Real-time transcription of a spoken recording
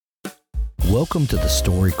Welcome to the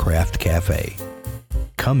Storycraft Cafe.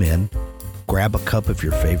 Come in, grab a cup of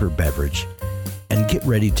your favorite beverage, and get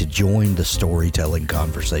ready to join the storytelling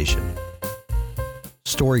conversation.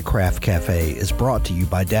 Storycraft Cafe is brought to you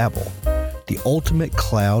by Dabble, the ultimate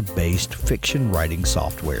cloud-based fiction writing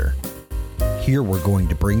software. Here we're going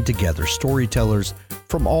to bring together storytellers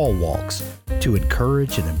from all walks to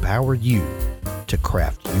encourage and empower you to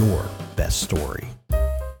craft your best story.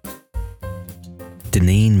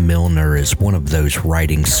 Denene Millner is one of those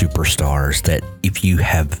writing superstars that if you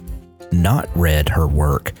have not read her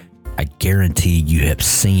work, I guarantee you have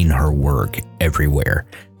seen her work everywhere.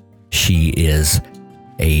 She is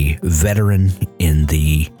a veteran in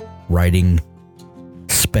the writing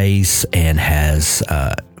space and has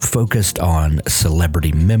focused on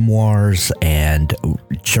celebrity memoirs and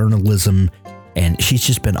journalism, and she's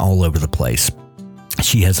just been all over the place.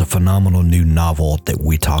 She has a phenomenal new novel that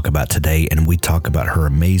we talk about today, and we talk about her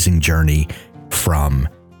amazing journey from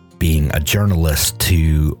being a journalist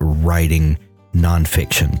to writing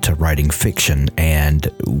nonfiction to writing fiction, and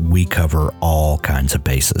we cover all kinds of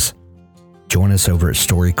bases. Join us over at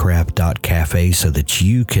storycraft.cafe so that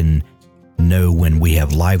you can know when we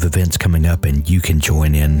have live events coming up and you can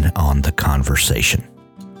join in on the conversation.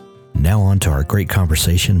 Now on to our great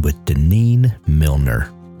conversation with Denene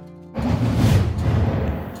Millner.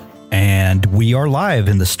 And we are live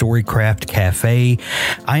in the Storycraft Cafe.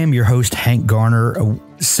 I am your host, Hank Garner.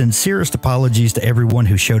 Sincerest apologies to everyone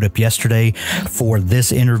who showed up yesterday for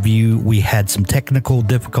this interview. We had some technical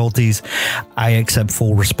difficulties. I accept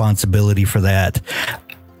full responsibility for that.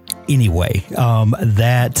 Anyway,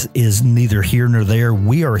 that is neither here nor there.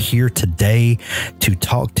 We are here today to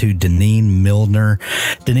talk to Denene Millner.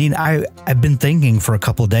 Denene, I've been thinking for a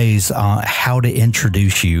couple of days how to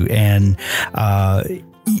introduce you, and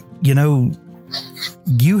you know,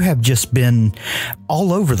 you have just been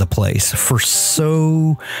all over the place for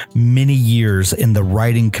so many years in the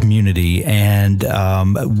writing community, and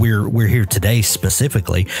we're here today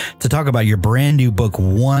specifically to talk about your brand new book,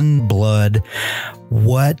 One Blood.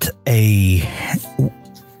 What a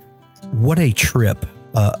trip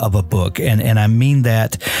of a book, and I mean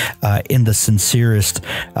that in the sincerest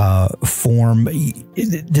form.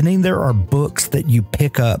 Denene, there are books that you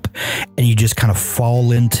pick up and you just kind of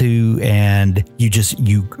fall into, and you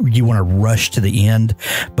want to rush to the end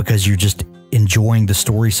because you're just enjoying the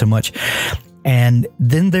story so much. And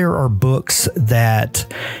then there are books that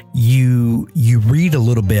you read a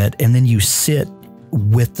little bit and then you sit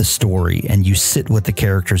with the story and you sit with the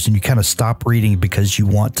characters and you kind of stop reading because you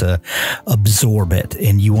want to absorb it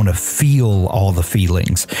and you want to feel all the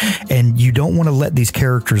feelings and you don't want to let these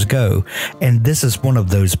characters go. And this is one of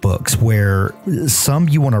those books where some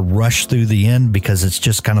you want to rush through the end because it's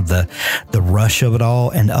just kind of the rush of it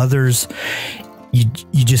all, and others you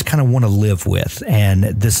just kind of want to live with. And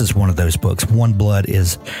this is one of those books. One Blood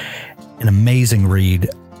is an amazing read.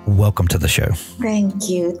 Welcome to the show. Thank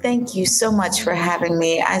you. Thank you so much for having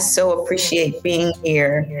me. I so appreciate being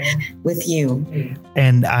here with you.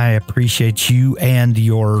 And I appreciate you and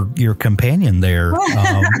your companion there.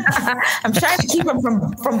 I'm trying to keep him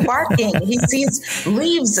from barking. He sees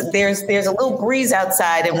leaves. There's a little breeze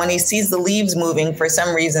outside, and when he sees the leaves moving, for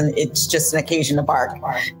some reason, it's just an occasion to bark.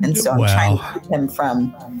 And so I'm trying to keep him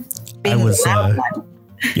from being loud one.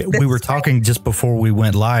 Yeah, we were talking just before we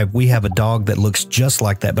went live. We have a dog that looks just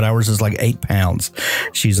like that, but ours is like 8 pounds.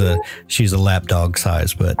 She's a lap dog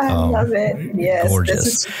size, but I love it. Yes,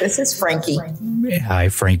 gorgeous. This is Frankie. Hi,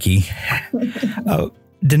 Frankie.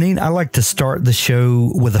 Denene, I like to start the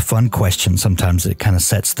show with a fun question. Sometimes it kind of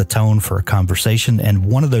sets the tone for a conversation. And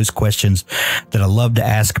one of those questions that I love to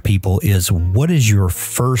ask people is, what is your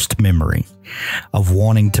first memory of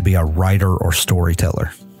wanting to be a writer or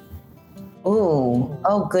storyteller?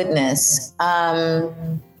 Oh goodness.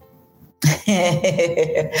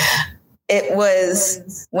 It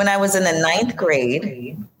was when I was in the 9th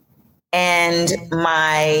grade, and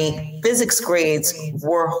my physics grades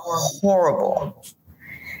were horrible.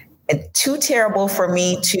 And too terrible for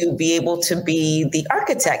me to be able to be the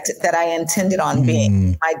architect that I intended on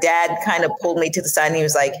being. My dad kind of pulled me to the side and he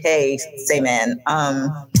was like, "Hey, say man,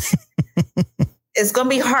 it's going to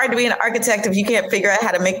be hard to be an architect if you can't figure out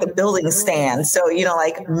how to make the building stand. So,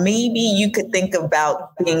 maybe you could think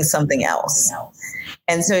about being something else."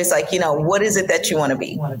 And so it's like, what is it that you want to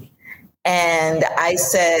be? And I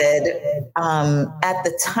said, at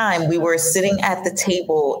the time we were sitting at the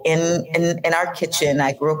table in our kitchen.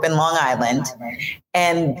 I grew up in Long Island,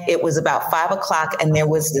 and it was about 5 o'clock. And there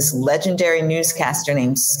was this legendary newscaster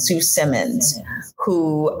named Sue Simmons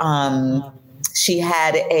who, she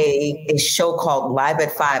had a show called Live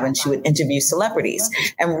at 5, and she would interview celebrities.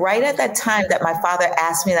 And right at that time that my father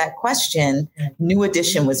asked me that question, New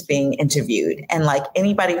Edition was being interviewed. And like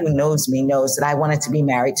anybody who knows me knows that I wanted to be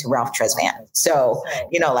married to Ralph Tresvant. So,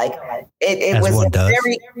 like it was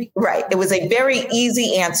it was a very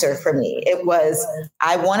easy answer for me. It was,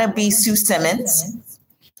 I want to be Sue Simmons.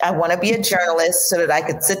 I want to be a journalist so that I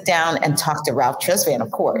could sit down and talk to Ralph Tresvant, of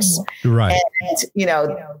course. Right. And,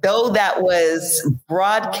 though that was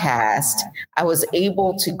broadcast, I was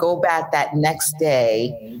able to go back that next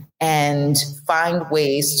day and find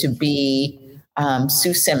ways to be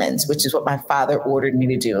Sue Simmons, which is what my father ordered me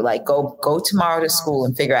to do. Like, go tomorrow to school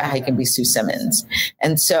and figure out how you can be Sue Simmons.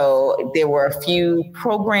 And so there were a few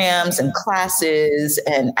programs and classes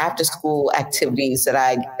and after school activities that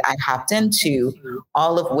I hopped into,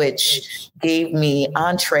 all of which gave me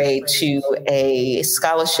entree to a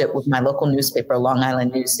scholarship with my local newspaper, Long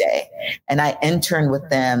Island Newsday. And I interned with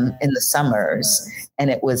them in the summers. And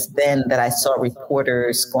it was then that I saw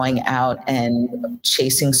reporters going out and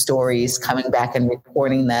chasing stories, coming back and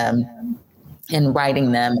reporting them and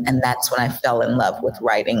writing them. And that's when I fell in love with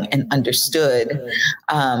writing and understood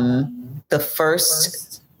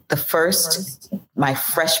my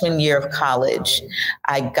freshman year of college,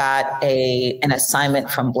 I got an assignment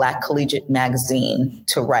from Black Collegiate Magazine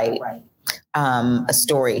to write a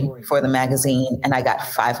story for the magazine, and I got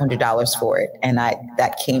 $500 for it. And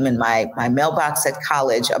that came in my mailbox at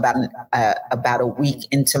college about a week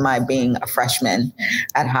into my being a freshman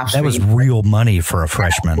at Hofstra. That was real money for a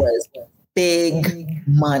freshman. That was big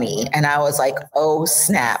money. And I was like, oh,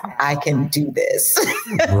 snap, I can do this.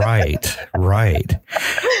 Right.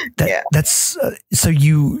 That's so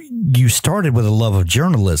you started with a love of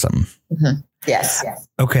journalism. Mm-hmm. Yes.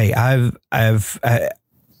 Okay. I've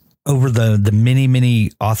over the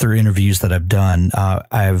many author interviews that I've done,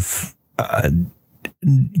 I've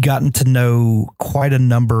gotten to know quite a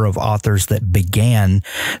number of authors that began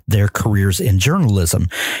their careers in journalism.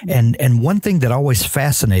 And one thing that always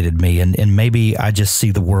fascinated me, and maybe I just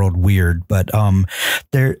see the world weird, but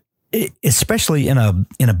there, especially in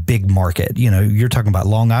a big market, you're talking about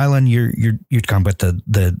Long Island, you're talking about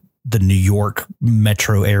the New York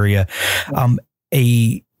metro area, an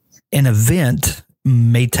event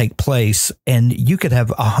may take place and you could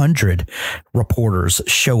have 100 reporters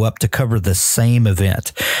show up to cover the same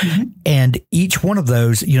event. Mm-hmm. And each one of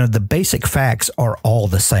those, the basic facts are all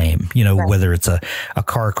the same, right. Whether it's a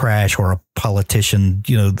car crash or a politician,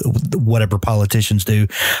 whatever politicians do.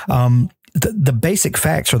 The basic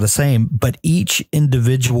facts are the same, but each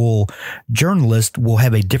individual journalist will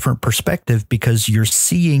have a different perspective because you're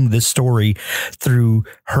seeing the story through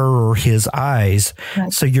her or his eyes.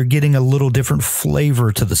 Right. So you're getting a little different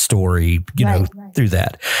flavor to the story, through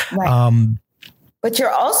that. Right. But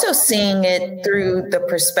you're also seeing it through the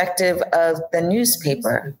perspective of the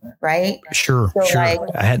newspaper, right? Sure. I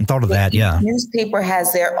hadn't thought of that. Yeah. The newspaper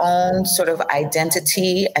has their own sort of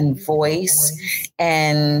identity and voice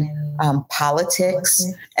and politics.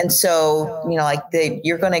 And so,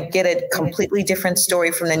 you're going to get a completely different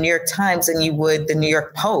story from the New York Times than you would the New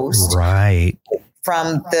York Post. Right.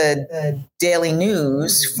 From the Daily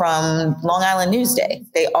News, from Long Island Newsday.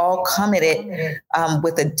 They all come at it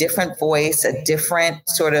with a different voice, a different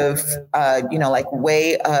sort of,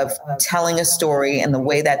 way of telling a story and the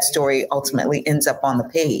way that story ultimately ends up on the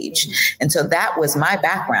page. And so that was my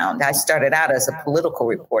background. I started out as a political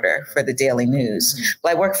reporter for the Daily News.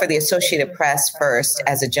 Well, I worked for the Associated Press first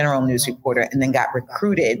as a general news reporter and then got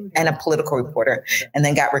recruited, and a political reporter, and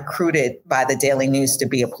then got recruited by the Daily News to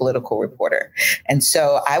be a political reporter. And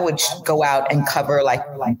so I would go out and cover like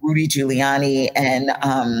Rudy Giuliani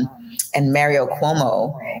and Mario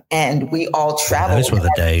Cuomo, and we all traveled. Those were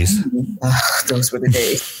the days. Those were the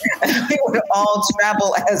days. We would all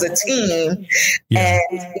travel as a team,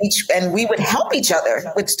 and we would help each other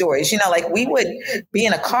with stories. We would be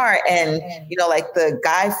in a car, and the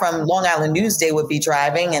guy from Long Island Newsday would be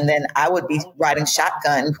driving, and then I would be riding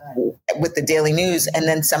shotgun with the Daily News, and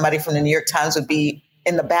then somebody from the New York Times would be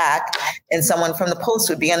in the back, and someone from the Post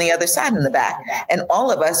would be on the other side in the back. And all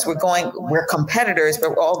of us we're competitors, but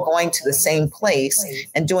we're all going to the same place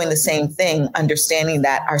and doing the same thing, understanding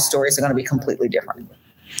that our stories are going to be completely different.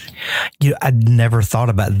 I'd never thought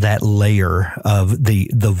about that layer of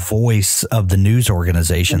the voice of the news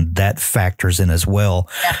organization that factors in as well.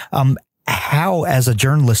 Yeah. How, as a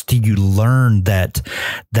journalist, do you learn that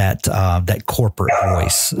corporate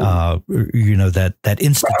voice, that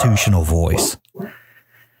institutional voice?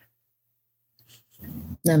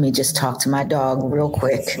 Let me just talk to my dog real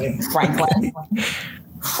quick. Franklin.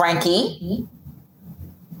 Frankie.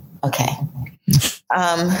 Okay.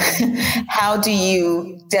 How do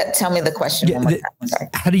you tell me the question one more time? I'm sorry.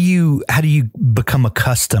 How do you become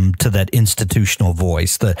accustomed to that institutional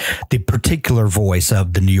voice, the particular voice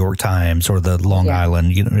of the New York Times or the Long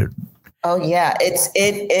Island, Oh yeah, it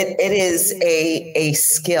is a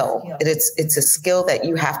skill. It's a skill that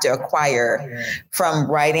you have to acquire from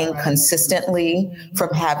writing consistently, from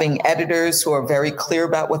having editors who are very clear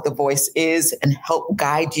about what the voice is and help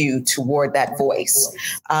guide you toward that voice.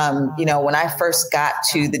 When I first got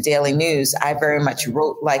to the Daily News, I very much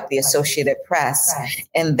wrote like the Associated Press,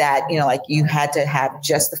 in that like you had to have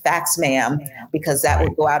just the facts, ma'am, because that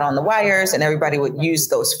would go out on the wires, and everybody would use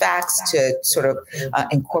those facts to sort of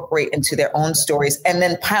incorporate into their own stories and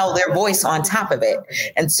then pile their voice on top of it.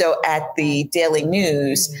 And so at the Daily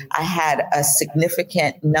News, I had a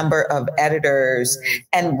significant number of editors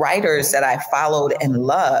and writers that I followed and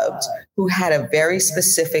loved who had a very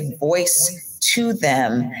specific voice to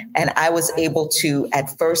them. And I was able to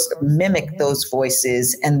at first mimic those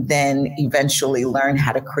voices and then eventually learn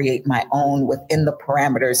how to create my own within the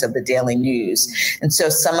parameters of the Daily News. And so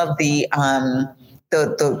some of the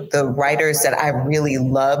writers that I really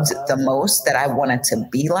loved the most, that I wanted to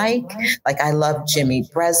be like I loved Jimmy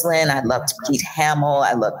Breslin, I loved Pete Hamill,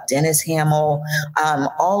 I loved Dennis Hamill,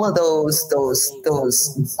 all of those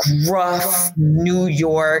gruff New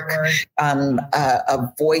York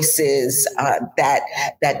voices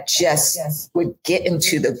that just would get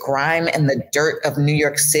into the grime and the dirt of New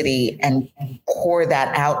York City and pour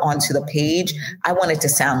that out onto the page. I wanted to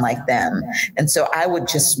sound like them, and so I would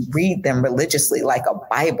just read them religiously, like a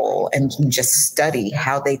Bible, and just study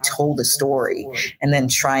how they told a story and then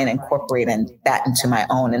try and incorporate that into my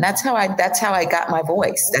own. And that's how I got my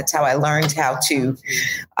voice. That's how I learned how to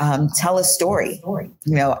tell a story.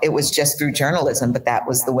 It was just through journalism, but that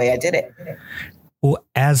was the way I did it. Well,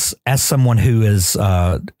 as someone who is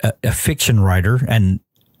a fiction writer and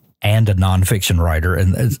a nonfiction writer,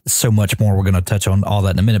 and so much more. We're going to touch on all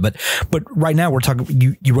that in a minute. But right now we're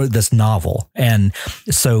talking, you wrote this novel. And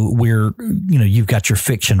so you've got your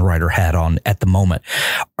fiction writer hat on at the moment.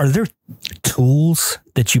 Are there tools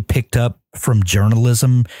that you picked up from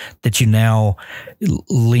journalism that you now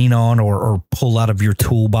lean on or pull out of your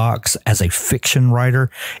toolbox as a fiction writer,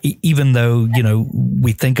 even though,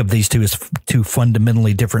 we think of these two as two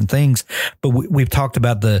fundamentally different things, but we've talked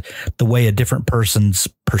about the way a different person's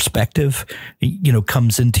perspective,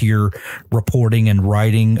 comes into your reporting and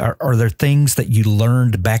writing. Are there things that you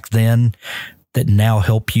learned back then that now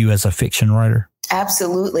help you as a fiction writer?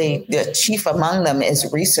 Absolutely. The chief among them is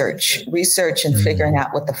research and figuring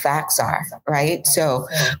out what the facts are, right? So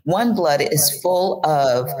One Blood is full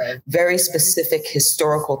of very specific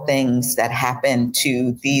historical things that happened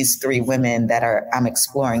to these three women that I'm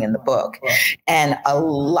exploring in the book. And a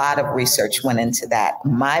lot of research went into that.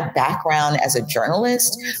 My background as a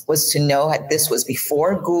journalist was to know that this was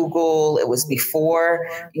before Google. It was before,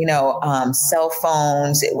 cell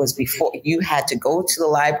phones. It was before you had to go to the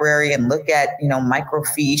library and look at,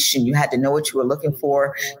 microfiche, and you had to know what you were looking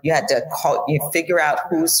for. You had to figure out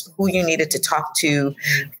who you needed to talk to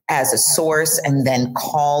as a source, and then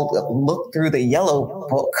look through the yellow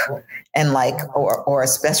book and or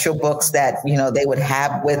special books that, they would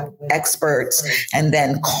have with experts, and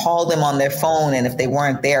then call them on their phone. And if they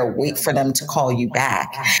weren't there, wait for them to call you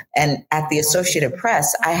back. And at the Associated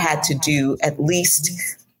Press, I had to do at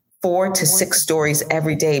least 4 to 6 stories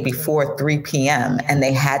every day before 3 p.m. And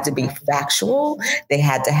they had to be factual. They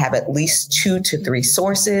had to have at least 2 to 3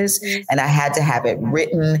 sources. And I had to have it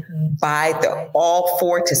written by all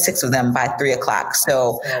 4 to 6 of them by 3 o'clock.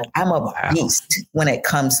 So I'm a beast when it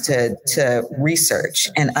comes to research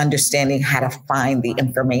and understanding how to find the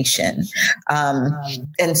information.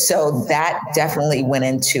 And so that definitely went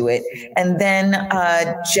into it. And then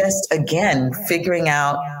just, again, figuring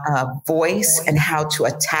out voice and how to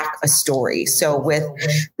attack a story. So with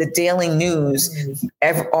the Daily News,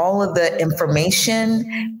 all of the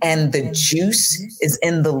information and the juice is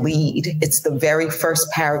in the lead. It's the very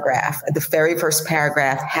first paragraph. The very first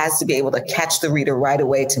paragraph has to be able to catch the reader right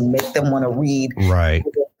away to make them want to read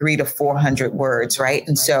 300 to 400 words, right?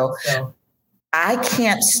 And so I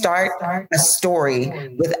can't start a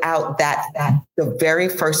story without the very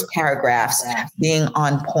first paragraphs being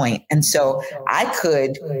on point. And so I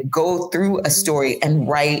could go through a story and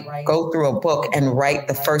go through a book and write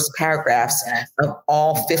the first paragraphs of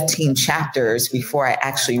all 15 chapters before I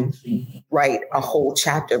actually write a whole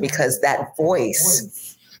chapter, because that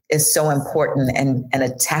voice is so important, and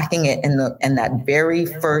attacking it in that very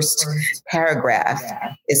first paragraph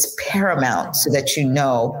is paramount, so that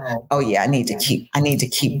oh yeah, I need to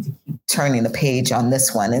keep turning the page on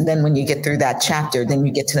this one. And then when you get through that chapter, then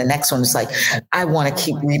you get to the next one. It's like, I want to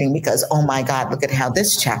keep reading because, oh my God, look at how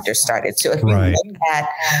this chapter started. So if you look at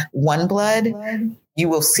One Blood, you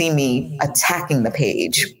will see me attacking the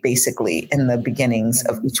page basically in the beginnings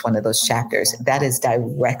of each one of those chapters. That is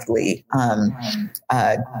directly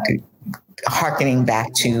hearkening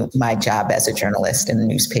back to my job as a journalist in the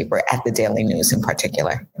newspaper, at the Daily News in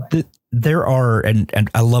particular. There are, and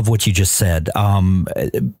I love what you just said.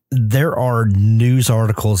 There are news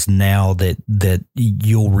articles now that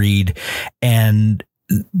you'll read, and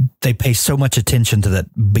they pay so much attention to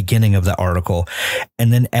that beginning of the article.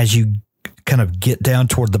 And then as you kind of get down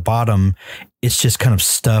toward the bottom, it's just kind of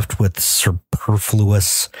stuffed with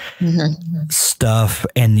superfluous stuff.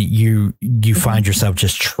 And you find yourself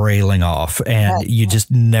just trailing off, and you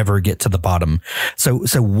just never get to the bottom. So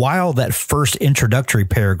while that first introductory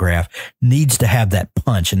paragraph needs to have that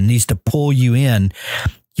punch and needs to pull you in,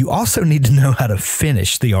 you also need to know how to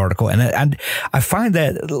finish the article. And I find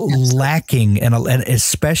that lacking, and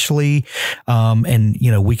especially, and,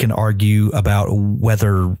 we can argue about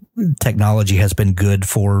whether technology has been good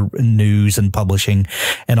for news and publishing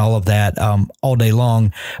and all of that all day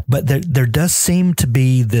long. But there does seem to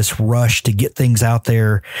be this rush to get things out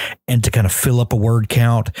there and to kind of fill up a word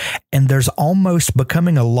count. And there's almost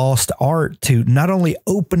becoming a lost art to not only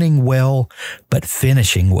opening well, but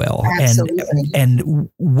finishing well. Absolutely. And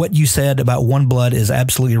what you said about One Blood is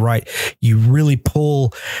absolutely right. You really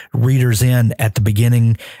pull readers in at the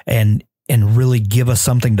beginning and really give us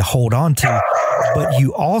something to hold on to. But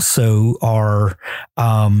you also are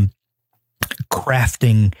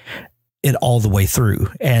crafting it all the way through,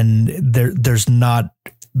 and there's not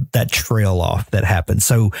that trail off that happens.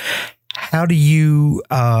 So how do you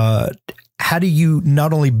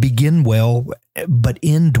not only begin well, but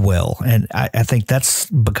end well? And I think that's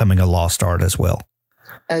becoming a lost art as well.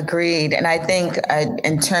 Agreed. And I think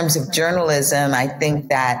in terms of journalism, I think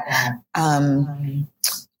that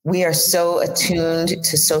we are so attuned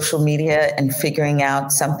to social media and figuring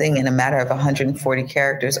out something in a matter of 140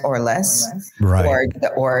 characters or less, or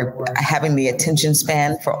having the attention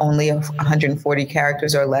span for only 140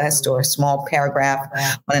 characters or less, or a small paragraph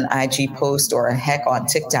on an IG post, or a heck on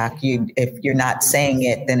TikTok. If you're not saying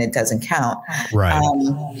it, then it doesn't count. Right.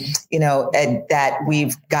 And that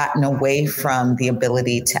we've gotten away from the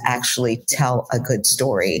ability to actually tell a good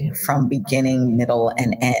story from beginning, middle,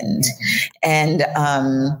 and end. And,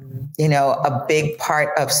 a big part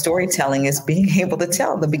of storytelling is being able to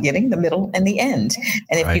tell the beginning, the middle, and the end.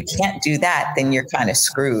 And if you can't do that, then you're kind of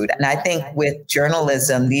screwed. And I think with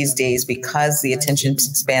journalism these days, because the attention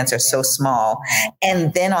spans are so small,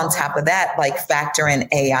 and then on top of that, factor in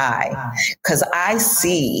AI, because I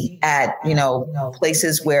see at,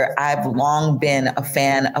 places where I've long been a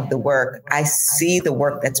fan of the work, I see the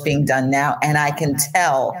work that's being done now, and I can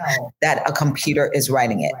tell that a computer is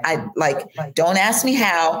writing it. Don't ask me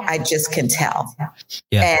how, I just can tell.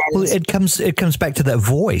 Yeah. Well, it comes back to that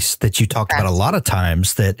voice that you talked about a lot of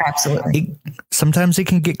times, that sometimes it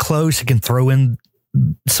can get close. It can throw in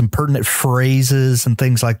some pertinent phrases and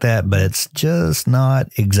things like that, but it's just not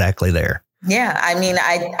exactly there. Yeah. I mean,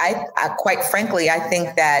 I quite frankly, I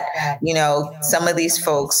think that, some of these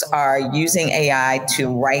folks are using AI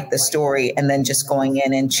to write the story and then just going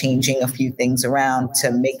in and changing a few things around to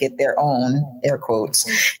make it their own, air quotes,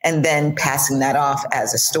 and then passing that off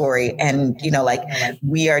as a story. And,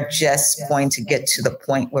 we are just going to get to the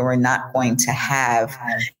point where we're not going to have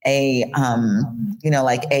a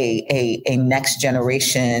next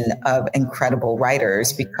generation of incredible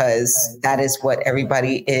writers, because that is what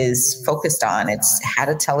everybody is focused on. It's how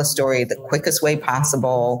to tell a story the quickest way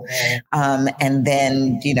possible, and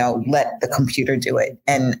then let the computer do it.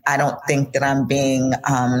 And I don't think that I'm being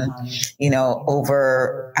I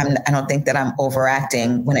don't think that I'm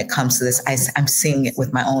overacting when it comes to this. I'm seeing it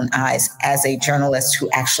with my own eyes as a journalist who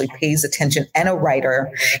actually pays attention, and a writer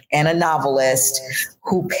and a novelist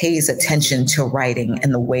who pays attention to writing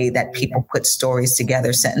and the way that people put stories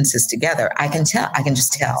together, sentences together. I can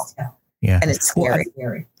just tell. Yeah. And it's scary.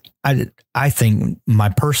 I think my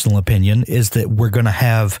personal opinion is that we're going to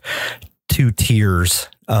have two tiers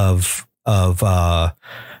of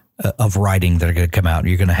writing that are going to come out.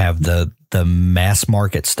 You're going to have the the mass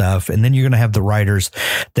market stuff. And then you're going to have the writers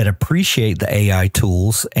that appreciate the AI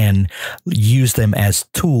tools and use them as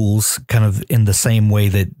tools, kind of in the same way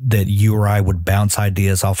that you or I would bounce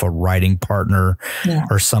ideas off a writing partner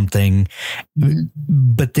or something,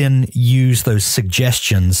 but then use those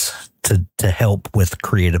suggestions to help with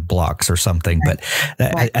creative blocks or something. But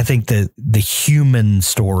I think the human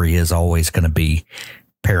story is always going to be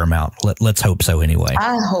paramount. Let's hope so anyway.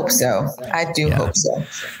 I hope so. I do hope so.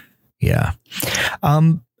 Yeah.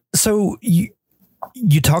 So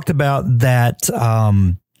you talked about that,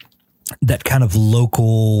 that kind of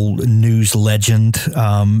local news legend,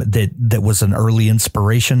 that was an early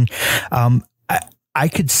inspiration. I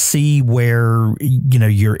could see where,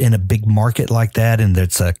 you're in a big market like that and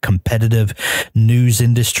it's a competitive news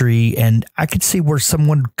industry. And I could see where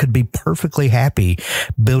someone could be perfectly happy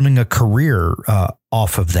building a career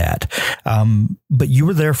off of that. But you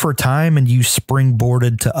were there for a time and you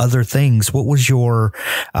springboarded to other things. What was the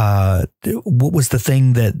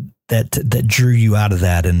thing that drew you out of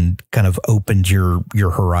that and kind of opened your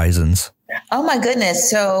horizons? Oh my goodness.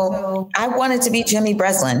 So I wanted to be Jimmy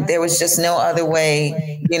Breslin. There was just no other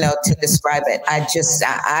way, to describe it. I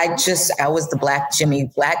was the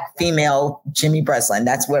black female Jimmy Breslin.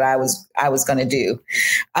 That's what I was going to do.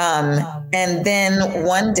 And then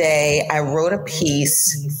one day I wrote a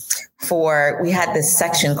piece we had this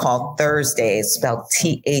section called Thursdays, spelled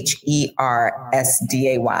Thersday. It's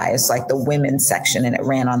like the women's section, and it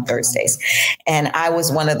ran on Thursdays. And I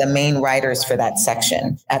was one of the main writers for that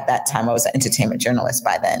section at that time. I was an entertainment journalist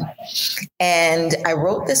by then. And I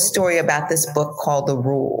wrote this story about this book called The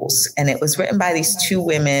Rules. And it was written by these two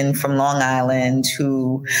women from Long Island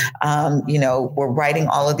who, were writing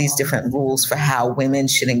all of these different rules for how women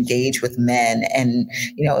should engage with men. And,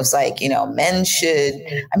 it was like, women should,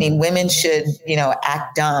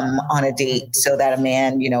 act dumb on a date so that a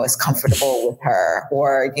man, is comfortable with her,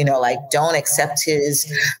 or, don't accept his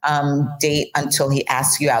date until he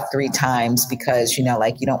asks you out 3 times because, you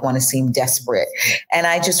don't want to seem desperate. And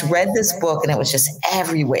I just read this book and it was just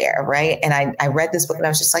everywhere. Right. And I read this book and I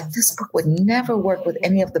was just like, this book would never work with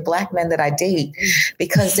any of the black men that I date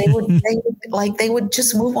because they would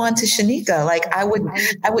just move on to Shanika. Like I would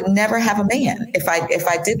never have a man if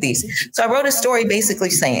I did these. So I wrote a story basically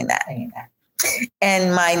saying that.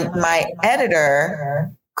 And my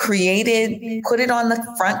editor put it on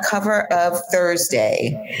the front cover of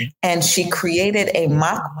Thursday, and she created a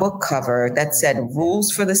mock book cover that said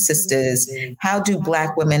Rules for the Sisters, How Do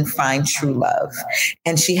Black Women Find True Love?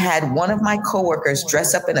 And she had one of my coworkers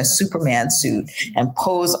dress up in a Superman suit and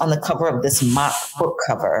pose on the cover of this mock book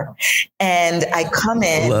cover. And I come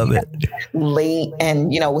in late and,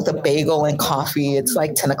 with a bagel and coffee. It's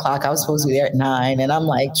like 10 o'clock. I was supposed to be there at 9. And I'm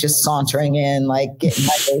like just sauntering in, like getting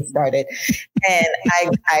my day started. And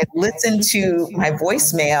I listened to my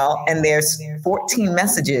voicemail and there's 14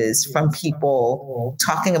 messages from people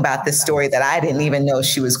talking about this story that I didn't even know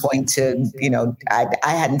she was going to, I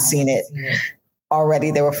hadn't seen it.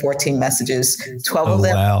 Already there were 14 messages, 12 of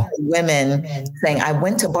them women saying, I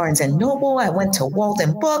went to Barnes and Noble, I went to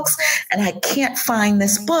Walden Books, and I can't find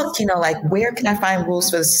this book. Where can I find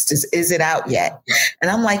Rules for the Sisters? Is it out yet?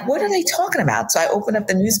 And I'm like, what are they talking about? So I open up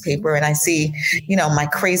the newspaper and I see, my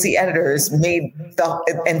crazy editors made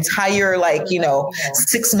the entire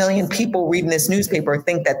 6 million people reading this newspaper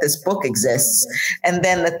think that this book exists. And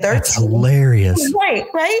then the 13th. That's hilarious. Right.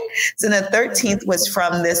 So the 13th was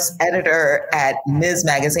from this editor at Ms.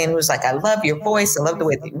 Magazine, who was like, I love your voice. I love the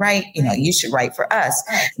way that you write. You should write for us.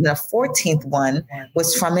 And the 14th one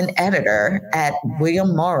was from an editor at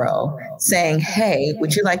William Morrow saying, hey,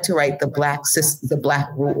 would you like to write the Black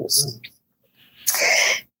Rules?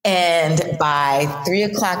 And by 3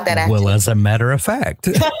 o'clock that afternoon. Well, as a matter of fact.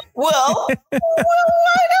 well, why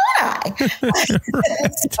not I?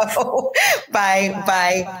 So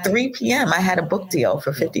by 3 p.m., I had a book deal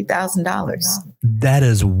for $50,000. That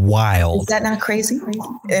is wild. Is that not crazy?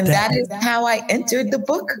 And that is how I entered the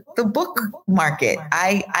book market.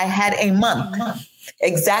 I had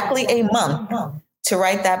exactly a month to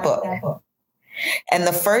write that book. And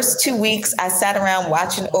the first 2 weeks, I sat around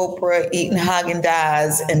watching Oprah, eating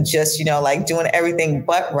Haagen-Dazs, and just, doing everything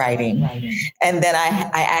but writing. And then I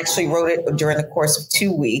actually wrote it during the course of 2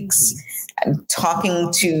 weeks.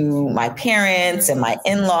 talking to my parents and my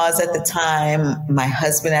in-laws at the time, my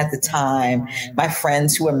husband at the time, my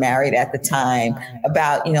friends who were married at the time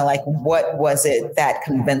about, like what was it that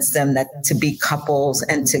convinced them that to be couples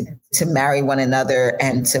and to marry one another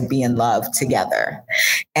and to be in love together.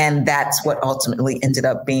 And that's what ultimately ended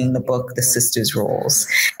up being the book, The Sisters' Rules.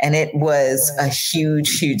 And it was a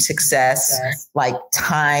huge, huge success. Like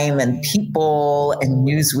Time and People and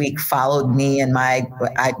Newsweek followed me, and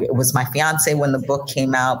it was my fiance when the book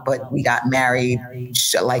came out, but we got married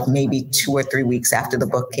like maybe 2 or 3 weeks after the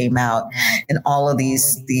book came out. And all of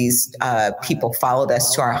these people followed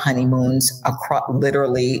us to our honeymoons across,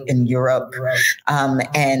 literally in Europe,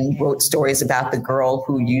 and wrote stories about the girl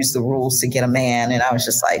who used the rules to get a man. And I was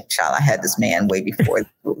just like, child, I had this man way before.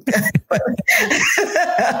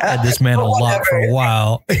 Had this man a lot for a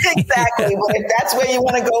while. Exactly. Well, if that's where you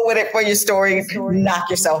want to go with it for your story,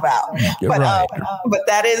 knock yourself out. But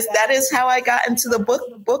that is how I got into the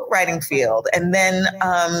book writing field. And then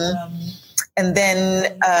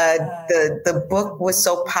the book was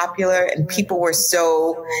so popular and people were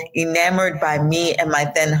so enamored by me and my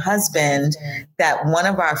then husband that one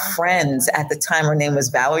of our friends at the time, her name was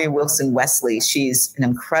Valerie Wilson Wesley. She's an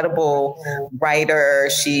incredible writer.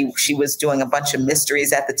 She was doing a bunch of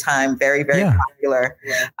mysteries at the time, very, very popular.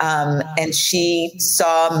 And she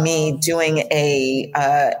saw me doing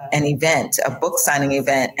an event, a book signing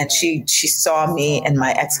event. And she saw me and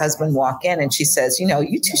my ex-husband walk in and she says,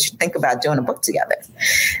 you two should think about doing a book together.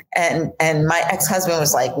 And my ex-husband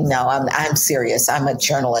was like, no, I'm serious. I'm a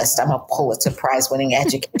journalist. I'm a Pulitzer Prize winning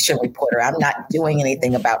education reporter. I'm not doing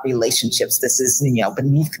anything about relationships. This is,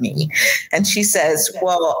 beneath me. And she says,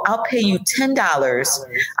 well, I'll pay you $10.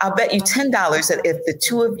 I'll bet you $10 that if the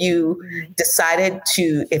two of you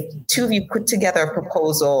if two of you put together a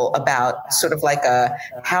proposal about sort of like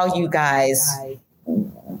how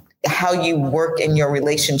you work in your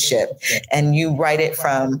relationship and you write it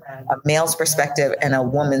from a male's perspective and a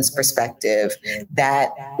woman's perspective,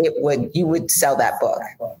 that you would sell that book.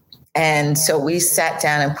 And so we sat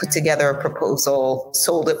down and put together a proposal,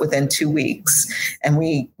 sold it within 2 weeks. And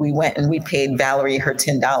we went and we paid Valerie her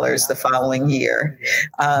 $10 the following year.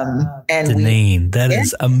 Denene, that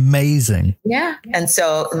is amazing. Yeah. And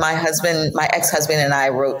so my ex-husband and I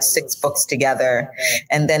wrote 6 books together.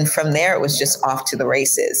 And then from there, it was just off to the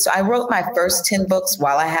races. So I wrote my first 10 books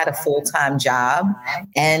while I had a full-time job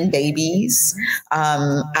and babies.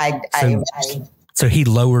 So he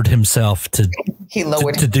lowered himself to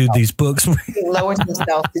do these books. He lowered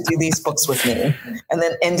himself to do these books with me, and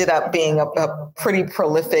then ended up being a pretty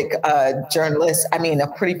prolific journalist. I mean, a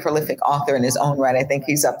pretty prolific author in his own right. I think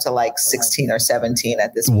he's up to like 16 or 17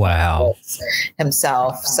 at this point. Wow.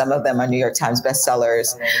 Himself. Some of them are New York Times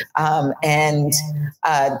bestsellers. I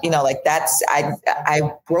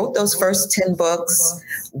wrote those first 10 books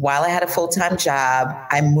while I had a full-time job.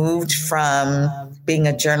 I moved from being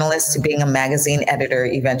a journalist to being a magazine editor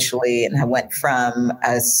eventually. And I went from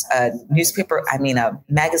a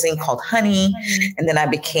magazine called Honey. And then I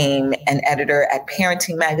became an editor at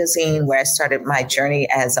Parenting Magazine, where I started my journey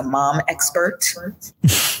as a mom expert.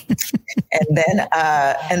 And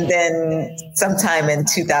then sometime in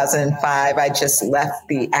 2005, I just left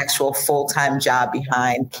the actual full-time job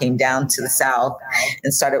behind, came down to the South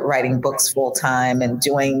and started writing books full-time and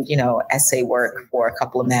doing, essay work for a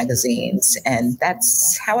couple of magazines. And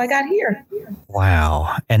that's how I got here.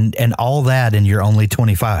 Wow. And all that, and you're only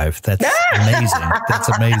 25. That's amazing. That's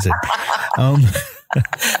amazing.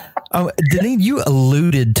 Denene, you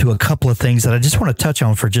alluded to a couple of things that I just want to touch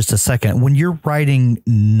on for just a second. When you're writing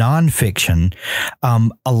nonfiction,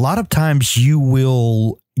 a lot of times you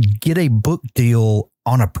will get a book deal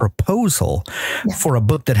on a proposal for a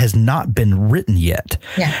book that has not been written yet.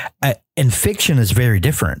 Yeah. And fiction is very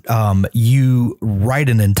different. You write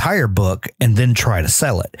an entire book and then try to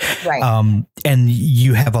sell it. Right. And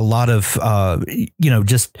you have a lot of,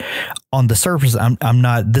 just on the surface,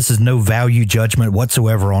 this is no value judgment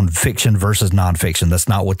whatsoever on fiction versus nonfiction. That's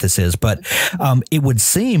not what this is. But it would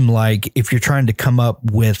seem like if you're trying to come up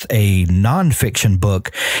with a nonfiction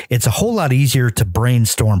book, it's a whole lot easier to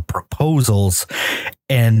brainstorm proposals.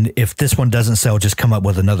 And if this one doesn't sell, just come up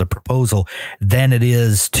with another proposal than it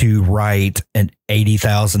is to write an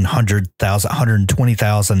 80,000, 100,000,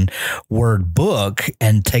 120,000 word book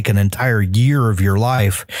and take an entire year of your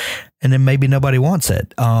life. And then maybe nobody wants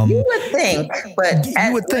it. You would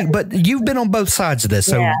think, but you've been on both sides of this.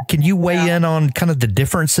 So can you weigh in on kind of the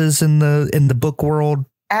differences in the book world?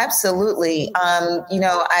 Absolutely.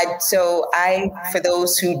 For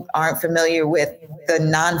those who aren't familiar with the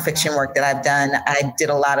nonfiction work that I've done, I did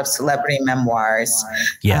a lot of celebrity memoirs.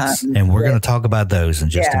 Yes. And we're going to talk about those in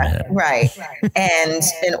just a minute. Right. And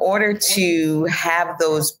in order to have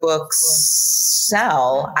those books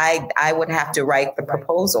sell, I would have to write the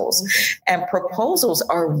proposals. And proposals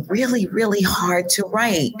are really, really hard to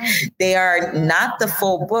write. They are not the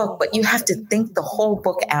full book, but you have to think the whole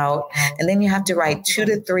book out. And then you have to write 2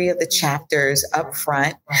 to 3 of the chapters up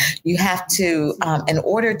front. You have to, in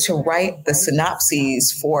order to write the synopses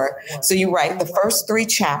so you write the first 3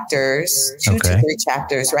 chapters, 2 to 3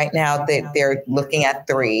 chapters. Right now, they're looking at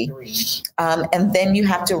 3. And then you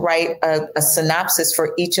have to write a synopsis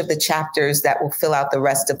for each of the chapters that will fill out the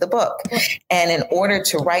rest of the book. And in order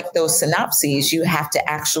to write those synopses, you have to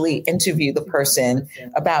actually interview the person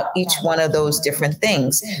about each one of those different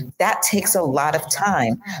things. That takes a lot of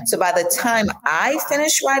time. So by the time I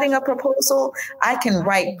finish writing a proposal, I can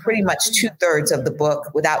write pretty much 2/3 of the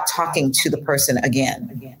book without talking to the person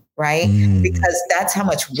again. Right? Because that's how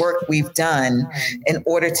much work we've done in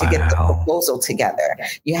order to get the proposal together.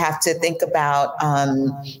 You have to think about,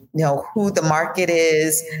 who the market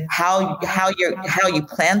is, how you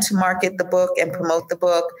plan to market the book and promote the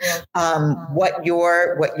book, what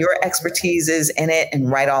your expertise is in it,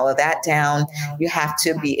 and write all of that down. You have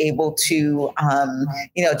to be able to,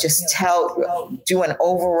 just do an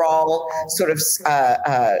overall sort of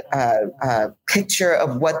picture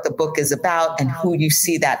of what the book is about and who you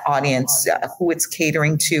see that audience, who it's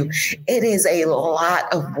catering to. It is a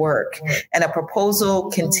lot of work, and a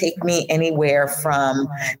proposal can take me anywhere from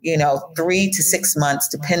 3 to 6 months,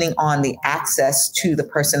 depending on the access to the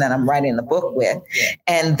person that I'm writing the book with.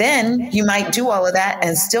 And then you might do all of that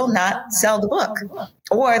and still not sell the book,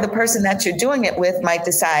 or the person that you're doing it with might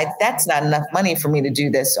decide that's not enough money for me to do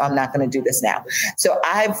this, so I'm not going to do this now. So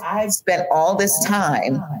I've spent all this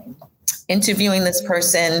time interviewing this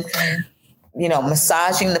person,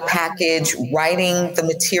 massaging the package, writing the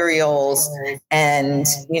materials. And,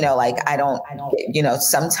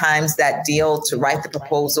 sometimes that deal to write the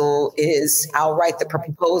proposal is I'll write the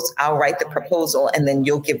proposal, and then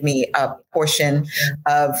you'll give me a portion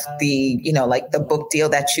of the, the book deal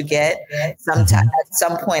that you get. Sometimes at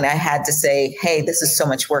some point I had to say, hey, this is so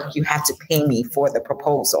much work. You have to pay me for the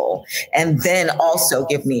proposal, and then also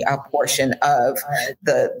give me a portion of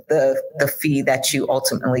the fee that you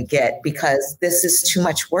ultimately get, because this is too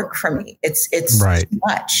much work for me. It's right. Too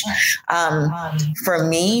much. For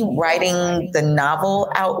me, writing the novel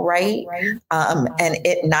outright, and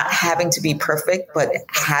it not having to be perfect, but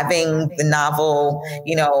having the novel,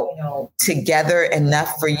 together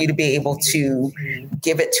enough for you to be able to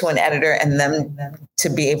give it to an editor and them to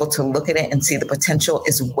be able to look at it and see the potential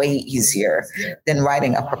is way easier than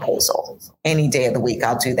writing a proposal. Any day of the week,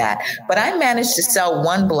 I'll do that. But I managed to sell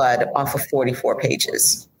One Blood off of 44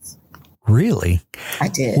 pages. Really? I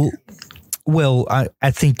did. Well,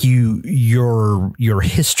 I think your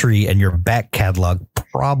history and your back catalog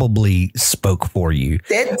probably spoke for you.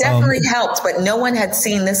 It definitely helped, but no one had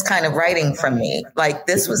seen this kind of writing from me. Like,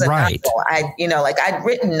 this was a novel. I'd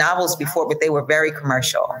written novels before, but they were very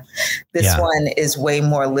commercial. This one is way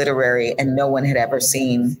more literary, and no one had ever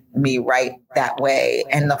seen me write that way.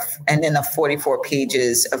 And then the 44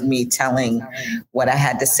 pages of me telling what I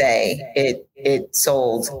had to say, it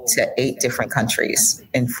sold to 8 different countries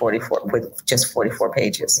with just 44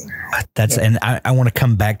 pages. And I want to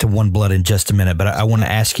come back to One Blood in just a minute, but I want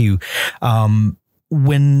to ask you,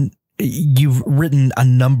 when you've written a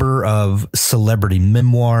number of celebrity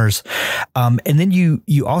memoirs, and then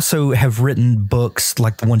you also have written books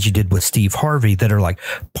like the ones you did with Steve Harvey that are like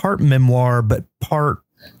part memoir, but part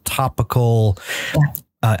topical.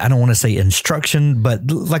 I don't want to say instruction,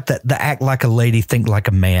 but like the Act Like a Lady, Think Like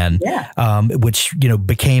a Man, which,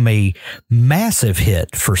 became a massive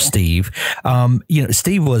hit for Steve.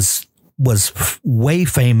 Steve was way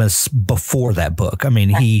famous before that book. I mean,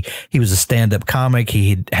 he was a stand-up comic.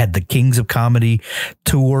 He had the Kings of Comedy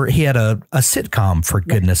tour. He had a sitcom, for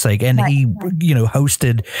goodness sake. And he,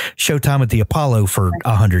 hosted Showtime at the Apollo for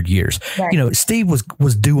 100 years. Right. Steve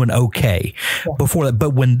was doing okay before that.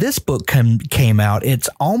 But when this book came out, it's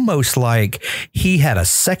almost like he had a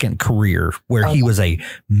second career where he was a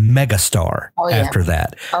megastar after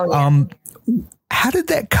that. How did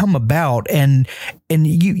that come about? And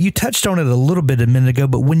you touched on it a little bit a minute ago,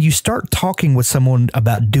 but when you start talking with someone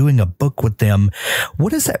about doing a book with them,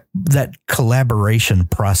 what is that collaboration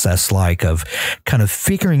process like, of kind of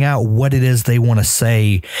figuring out what it is they want to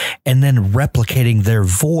say and then replicating their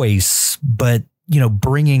voice, but,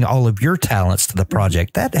 bringing all of your talents to the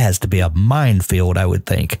project? That has to be a minefield, I would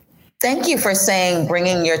think. Thank you for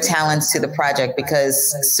bringing your talents to the project,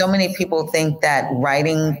 because so many people think that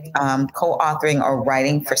writing, co-authoring or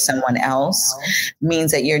writing for someone else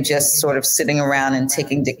means that you're just sort of sitting around and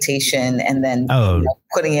taking dictation and then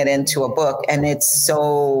putting it into a book. And it's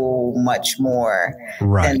so much more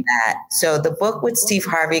than that. So the book with Steve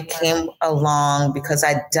Harvey came along because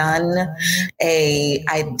I'd done a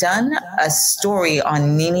story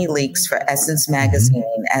on Nene Leakes for Essence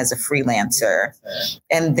magazine as a freelancer.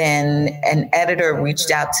 And then an editor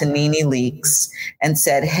reached out to Nene Leakes and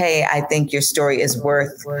said, "Hey, I think your story is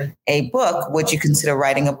worth a book. Would you consider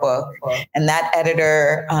writing a book?" And that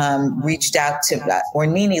editor reached out to, or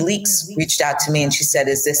Nene Leakes reached out to me, and she said,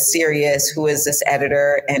 "Is this serious? Who is this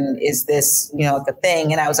editor? And is this, like a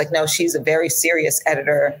thing?" And I was like, "No, she's a very serious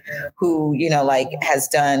editor who, has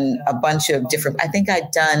done a bunch of different, I think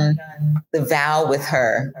I'd done The Vow with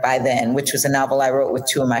her by then, which was a novel I wrote with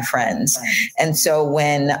two of my friends." And so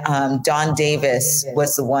when Dawn Davis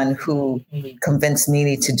was the one who convinced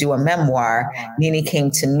Nene to do a memoir, Nene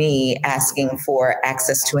came to me asking for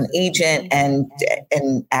access to an agent and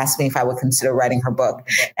asked me if I would consider writing her book.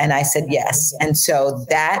 And I said yes. And so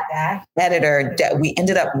that editor, we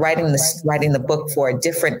ended up writing the book for a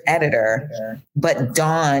different editor, but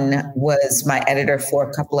Dawn was my editor for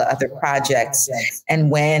a couple of other projects.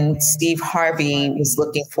 And when Steve Harvey was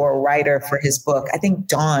looking for a writer for his book, I think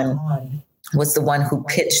Dawn was the one who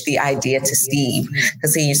pitched the idea to Steve,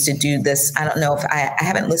 because he used to do this. I don't know if I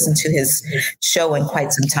haven't listened to his show in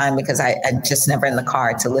quite some time, because I'm just never in the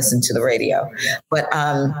car to listen to the radio.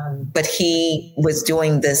 But he was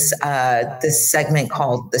doing this segment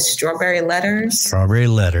called the Strawberry Letters. Strawberry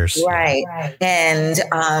Letters. Right. And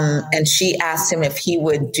she asked him if he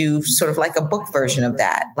would do sort of like a book version of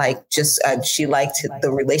that. Like just, she liked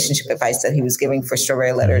the relationship advice that he was giving for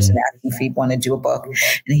Strawberry Letters and asked if he'd want to do a book.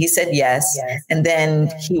 And he said yes. And then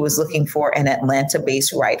he was looking for an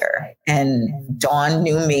Atlanta-based writer. And Dawn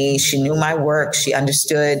knew me. She knew my work. She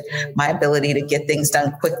understood my ability to get things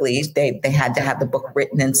done quickly. They had to have the book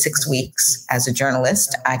written in 6 weeks. As a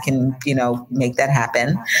journalist, I can, make that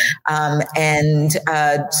happen.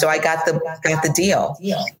 So I got the deal.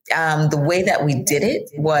 The way that we did it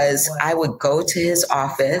was I would go to his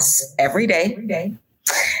office every day.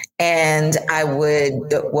 And I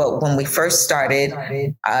would, when we first started,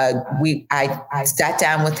 I sat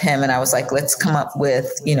down with him and I was like, let's come up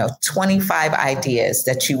with, 25 ideas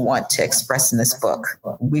that you want to express in this book.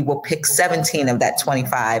 We will pick 17 of that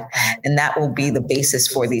 25, and that will be the basis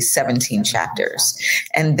for these 17 chapters.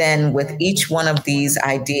 And then with each one of these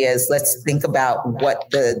ideas, let's think about what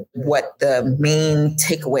the main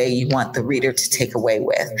takeaway you want the reader to take away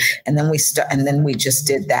with. And then we just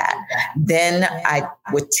did that. Then I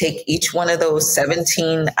would take each one of those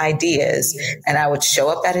 17 ideas and I would show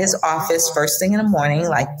up at his office first thing in the morning,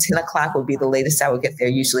 like 10 o'clock would be the latest I would get there,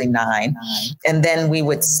 usually 9. And then we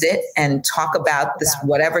would sit and talk about this,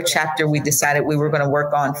 whatever chapter we decided we were going to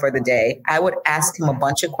work on for the day. I would ask him a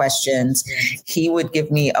bunch of questions. He would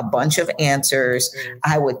give me a bunch of answers.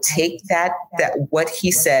 I would take that what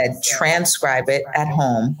he said, transcribe it at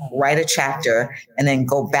home, write a chapter, and then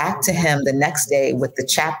go back to him the next day with the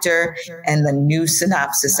chapter and the new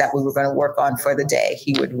synopsis that we were going to work on for the day.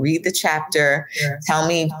 He would read the chapter, tell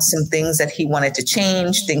me some things that he wanted to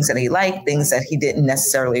change, things that he liked, things that he didn't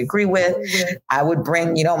necessarily agree with. I would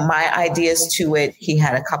bring, my ideas to it. He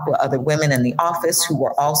had a couple of other women in the office who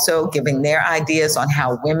were also giving their ideas on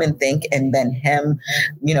how women think, and then him,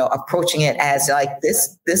 approaching it as like,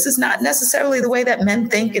 this is not necessarily the way that men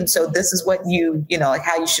think. And so this is what like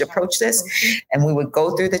how you should approach this. And we would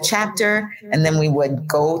go through the chapter, and then we would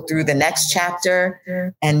go through the next chapter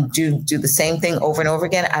and do the same thing over and over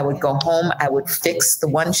again. I would go home, I would fix the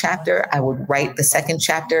one chapter, I would write the second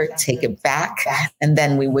chapter, take it back, and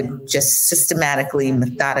then we would just systematically,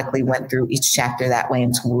 methodically went through each chapter that way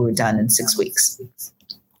until we were done in 6 weeks.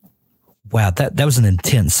 Wow, that was an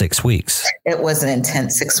intense 6 weeks. It was an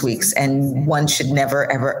intense 6 weeks, and one should never,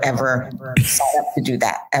 ever, ever sign up to do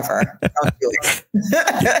that, ever. Don't do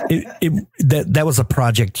it. That was a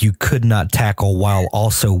project you could not tackle while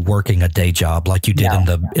also working a day job like you did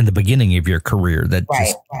in the beginning of your career.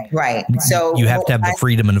 Right. So you have to have the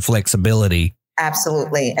freedom and flexibility.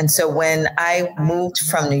 Absolutely. And so when I moved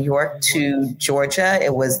from New York to Georgia,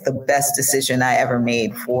 it was the best decision I ever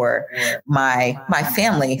made for my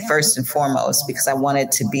family, first and foremost, because I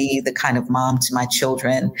wanted to be the kind of mom to my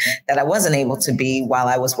children that I wasn't able to be while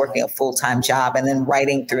I was working a full-time job and then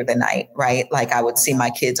writing through the night, right? Like I would see my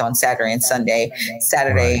kids on Saturday and Sunday.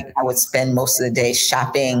 Saturday, I would spend most of the day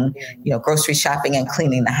shopping, grocery shopping and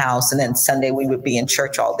cleaning the house. And then Sunday we would be in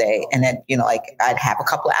church all day. And then, like I'd have a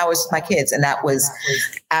couple of hours with my kids, and that was was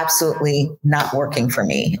absolutely not working for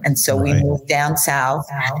me. And so we moved down south,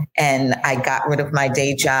 and I got rid of my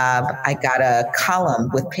day job. I got a column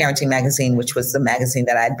with Parenting Magazine, which was the magazine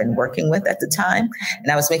that I'd been working with at the time.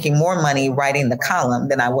 And I was making more money writing the column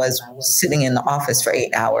than I was sitting in the office for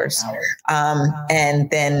 8 hours. And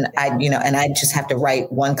then I'd just have to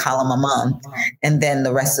write one column a month. And then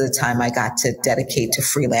the rest of the time I got to dedicate to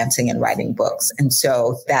freelancing and writing books. And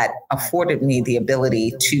so that afforded me the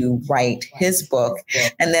ability to write his book.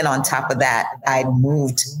 And then on top of that, I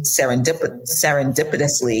moved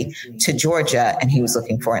serendipitously to Georgia, and he was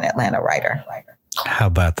looking for an Atlanta writer. How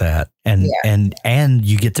about that? And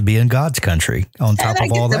you get to be in God's country on top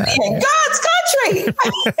of all that. In God's country.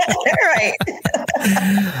 Right.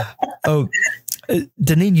 Oh,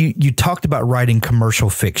 Denene, you talked about writing commercial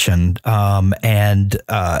fiction, and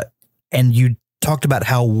you talked about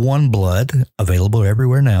how One Blood, available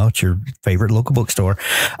everywhere now, it's your favorite local bookstore,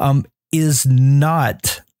 is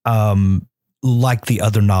not like the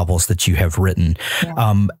other novels that you have written.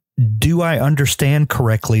 Yeah. Do I understand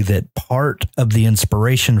correctly that part of the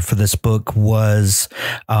inspiration for this book was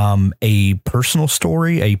a personal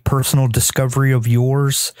story, a personal discovery of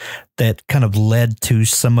yours that kind of led to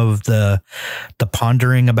some of the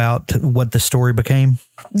pondering about what the story became?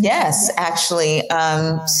 Yes, actually.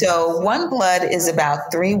 So One Blood is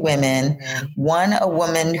about 3 women. One, a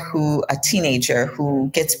woman a teenager who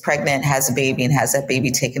gets pregnant, has a baby, and has that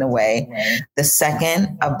baby taken away. The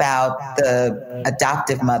second about the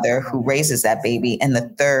adoptive mother who raises that baby. And the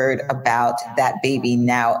third about that baby,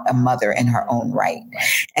 now a mother in her own right.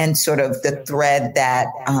 And sort of the thread that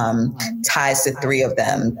ties the 3 of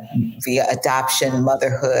them via adoption,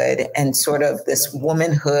 motherhood, and sort of this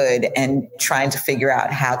womanhood, and trying to figure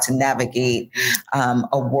out how to navigate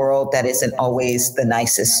a world that isn't always the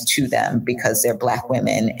nicest to them because they're Black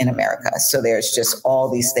women in America. So there's just all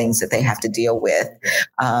these things that they have to deal with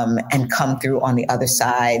and come through on the other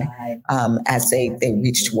side as they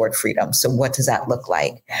reach toward freedom. So what does that look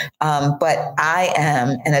like? But I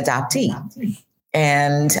am an adoptee.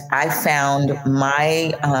 And I found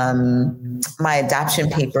my adoption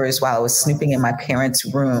papers while I was snooping in my parents'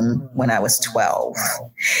 room when I was 12.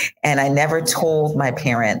 And I never told my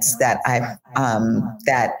parents that I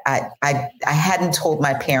hadn't told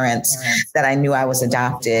my parents that I knew I was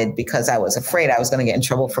adopted, because I was afraid I was going to get in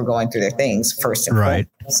trouble for going through their things first and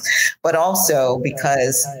foremost. But also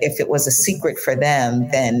because if it was a secret for them,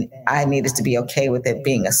 then I needed to be okay with it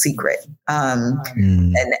being a secret. And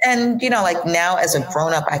like now as a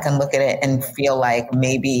grown up, I can look at it and feel like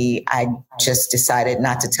maybe I just decided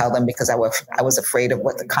not to tell them because I was afraid of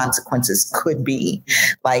what the consequences could be.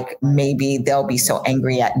 Like maybe they'll be so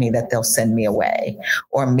angry at me that they'll send me away,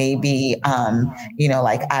 or maybe,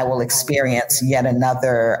 like I will experience yet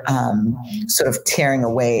another sort of tearing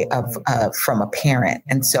away from a parent.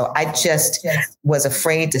 And so I just was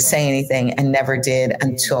afraid to say anything and never did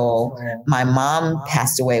until my mom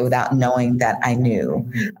passed away without knowing that I knew.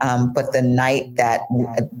 But the night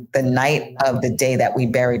of the day that we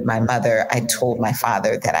buried my mother, I told my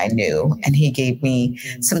father that I knew, and he gave me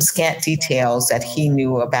some scant details that he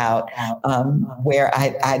knew about where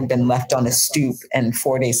I'd been left on a stoop. And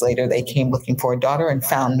 4 days later, they came looking for a daughter and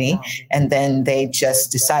found me. And then they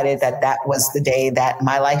just decided that was the day that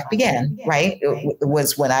my life began, right? It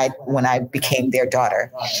was when I became their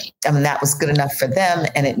daughter. And that was good enough for them,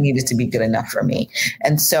 and it needed to be good enough for me.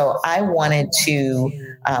 And so I wanted to,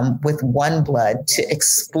 with One Blood, to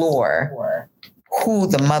explore who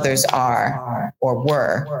the mothers are or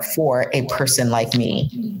were for a person like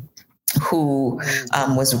me, who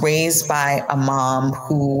was raised by a mom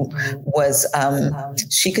who was,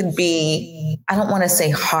 she could be, I don't want to say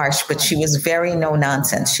harsh, but she was very no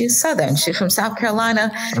nonsense. She's Southern. She's from South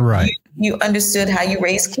Carolina. Right. You understood how you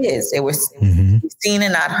raise kids. It was seen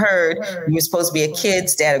and not heard. You were supposed to be a kid,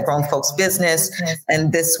 stay at a grown folks' business.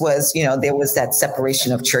 And this was, there was that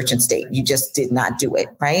separation of church and state. You just did not do it,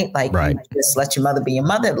 right? Like you just let your mother be your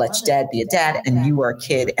mother, let your dad be a dad, and you were a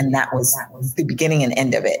kid. And that was the beginning and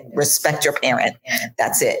end of it. Respect your parent.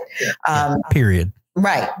 That's it. Period.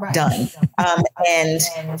 Right. Done. And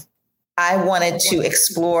I wanted to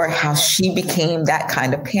explore how she became that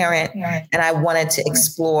kind of parent. And I wanted to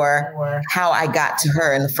explore how I got to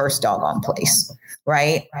her in the first doggone place.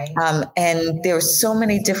 Right. And there were so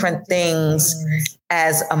many different things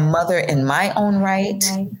as a mother in my own right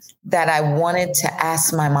that I wanted to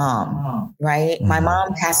ask my mom, right? My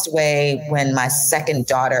mom passed away when my second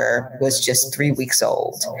daughter was just 3 weeks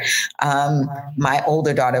old. My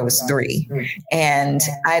older daughter was 3. And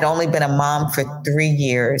I'd only been a mom for 3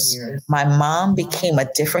 years. My mom became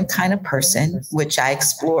a different kind of person, which I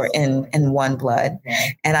explore in One Blood.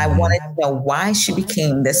 And I wanted to know why she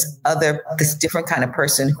became this different kind of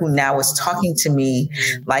person who now was talking to me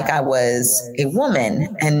like I was a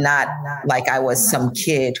woman and not like I was some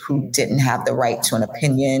kid who didn't have the right to an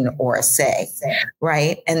opinion or a say,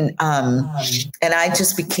 right? And I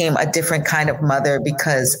just became a different kind of mother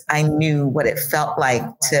because I knew what it felt like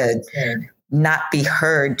to not be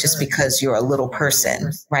heard just because you're a little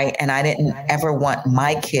person, right? And I didn't ever want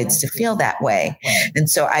my kids to feel that way. And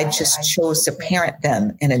so I just chose to parent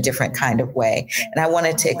them in a different kind of way. And I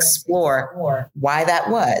wanted to explore why that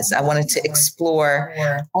was. I wanted to explore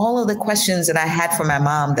all of the questions that I had for my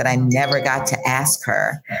mom that I never got to ask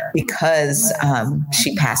her because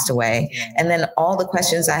she passed away. And then all the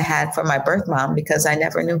questions I had for my birth mom because I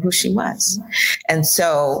never knew who she was. And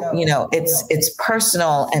so, it's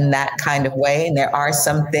personal in that kind of way. And there are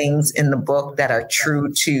some things in the book that are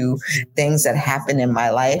true to things that happen in my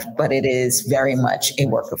life, but it is very much a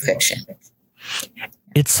work of fiction.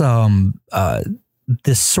 It's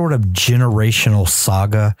this sort of generational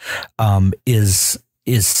saga is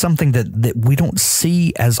something that we don't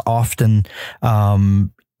see as often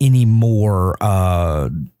anymore.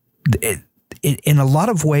 In a lot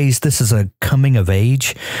of ways, this is a coming of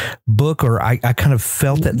age book, or I kind of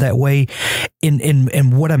felt it that way.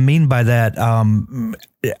 And what I mean by that,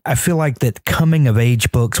 I feel like that coming of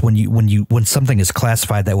age books, when something is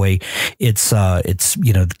classified that way, it's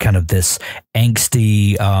kind of this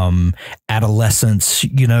angsty adolescence,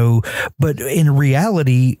 but in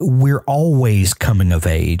reality, we're always coming of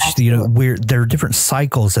age. There are different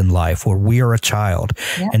cycles in life where we are a child,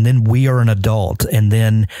 and then we are an adult, and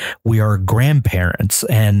then we are grandparents,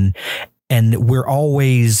 and we're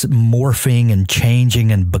always morphing and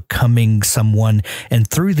changing and becoming someone. And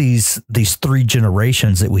through these 3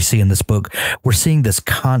 generations that we see in this book, we're seeing this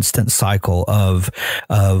constant cycle of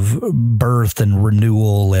birth and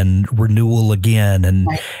renewal again. And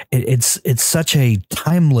it's such a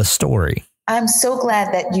timeless story. I'm so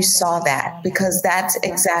glad that you saw that, because that's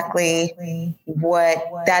exactly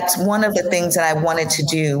that's one of the things that I wanted to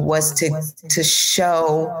do, was to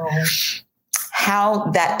show how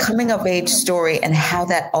that coming of age story and how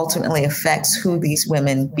that ultimately affects who these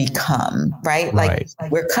women become, right? Like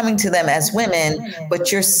we're coming to them as women,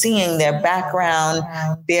 but you're seeing their background,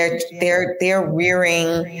 their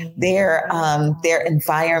rearing, their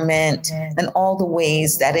environment, and all the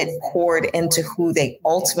ways that it poured into who they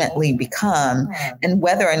ultimately become, and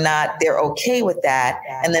whether or not they're okay with that,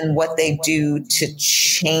 and then what they do to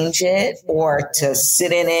change it, or to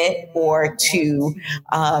sit in it, or to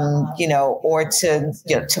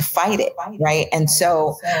to fight it, right? And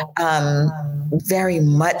so very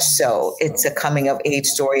much so, it's a coming of age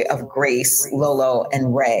story of Grace, Lolo,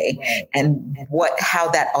 and Ray, and how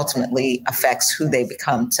that ultimately affects who they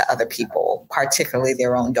become to other people, particularly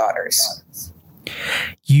their own daughters.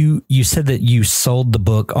 You said that you sold the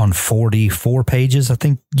book on 44 pages, I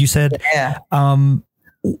think you said. Yeah.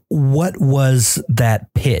 What was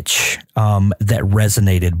that pitch that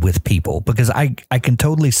resonated with people? Because I can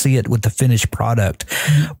totally see it with the finished product,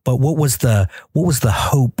 but what was the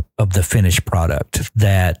hope of the finished product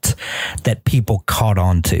that people caught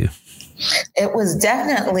on to? It was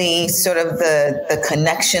definitely sort of the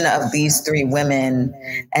connection of these 3 women,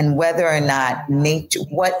 and whether or not nature,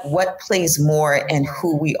 what plays more in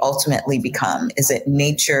who we ultimately become. Is it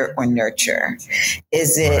nature or nurture?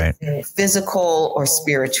 Is it physical or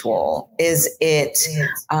spiritual? Is it,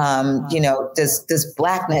 does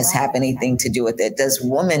Blackness have anything to do with it? Does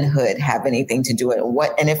womanhood have anything to do with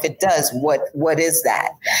it? And if it does, what is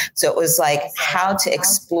that? So it was like how to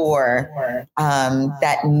explore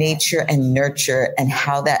that nature and nurture, and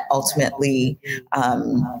how that ultimately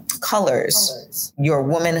colors your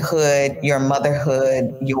womanhood, your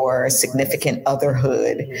motherhood, your significant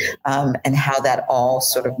otherhood, and how that all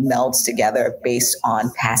sort of melds together based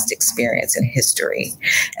on past experience and history.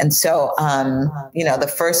 And so,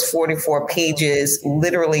 the first 44 pages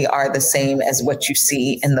literally are the same as what you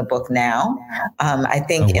see in the book now. I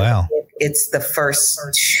think it's the first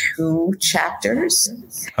 2 chapters.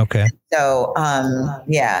 Okay. So,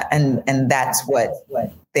 and that's what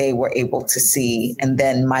they were able to see. And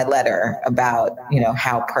then my letter about,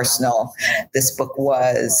 how personal this book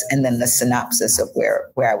was, and then the synopsis of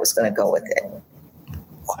where I was going to go with it.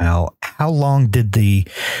 Wow. How long did the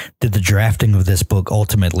drafting of this book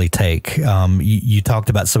ultimately take? You talked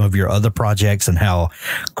about some of your other projects and how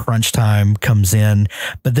crunch time comes in,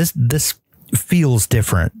 but this feels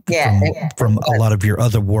different from a lot of your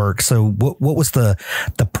other work. So what was the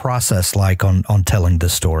process like on telling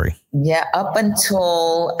this story? Yeah, up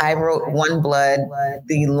until I wrote One Blood,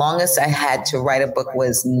 the longest I had to write a book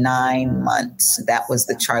was 9 months. That was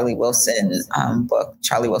the Charlie Wilson book,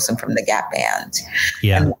 Charlie Wilson from the Gap Band.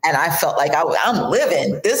 Yeah. And I felt like I'm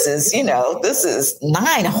living. This is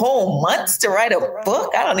 9 whole months to write a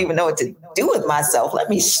book. I don't even know what to do with myself. Let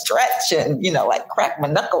me stretch and, like crack my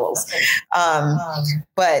knuckles.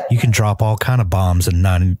 But you can drop all kind of bombs in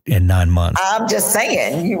 9 months. I'm just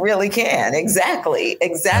saying, you really can. Exactly.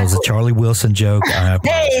 That was a Charlie Wilson joke. I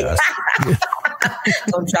apologize. Hey.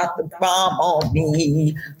 Don't drop the bomb on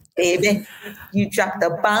me, baby. You drop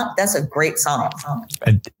the bomb. That's a great song.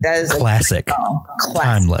 That is classic.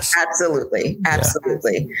 Timeless. Absolutely. When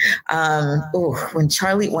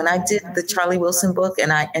I did the Charlie Wilson book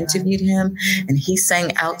and I interviewed him and he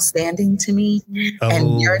sang Outstanding to me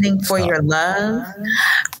and Yearning for Your Love,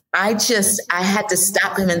 I had to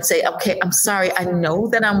stop him and say, okay, I'm sorry. I know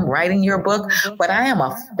that I'm writing your book, but I am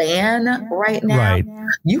a fan right now. Right.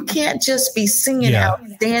 You can't just be singing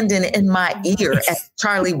Outstanding in my ear as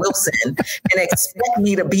Charlie Wilson and expect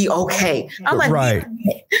me to be okay. I'm like, right.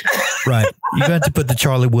 Right. You got to put the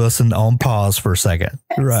Charlie Wilson on pause for a second.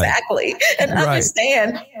 Right. Exactly. And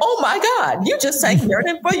understand, oh my God, you just sang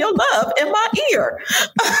Yearning for Your Love in my ear.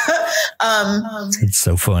 It's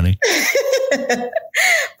so funny.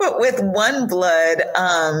 But with One Blood,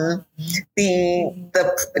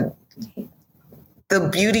 the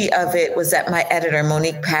beauty of it was that my editor,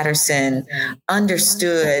 Monique Patterson,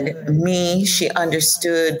 understood me. She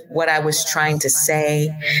understood what I was trying to say.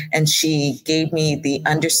 And she gave me the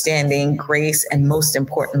understanding, grace, and most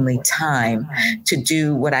importantly, time to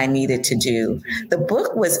do what I needed to do. The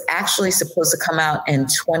book was actually supposed to come out in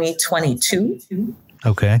 2022.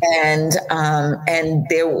 Okay. And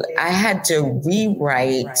I had to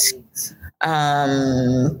rewrite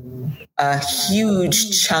a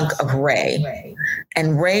huge chunk of Ray.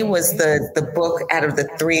 And Ray was the book out of the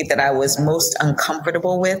three that I was most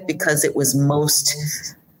uncomfortable with because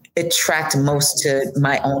it tracked most to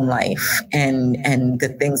my own life and the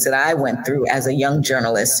things that I went through as a young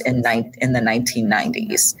journalist in the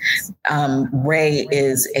 1990s. Ray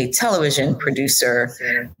is a television producer,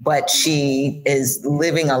 but she is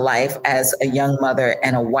living a life as a young mother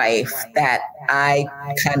and a wife that I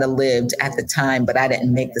kind of lived at the time, but I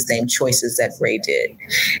didn't make the same choices that Ray did.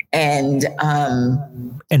 And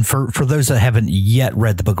for those that haven't yet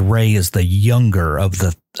read the book, Ray is the younger of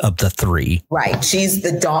the three. Right. She's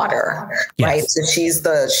the daughter. Yes. Right. So she's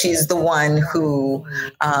the one who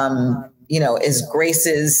is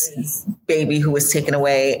Grace's baby who was taken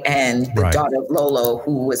away, and the daughter of Lolo,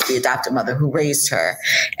 who was the adopted mother who raised her.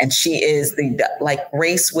 And she is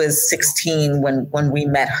Grace was 16 when we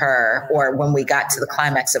met her, or when we got to the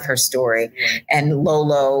climax of her story. And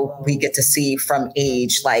Lolo, we get to see from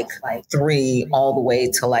age 3 all the way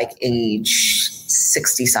to age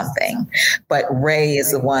 60 something. But Ray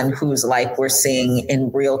is the one whose life we're seeing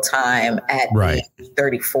in real time at age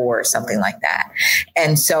 34 or something like that.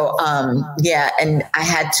 And so, and I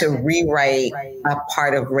had to rewrite a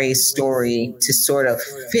part of Ray's story to sort of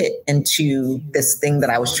fit into this thing that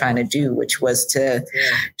I was trying to do, which was to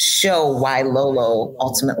show why Lolo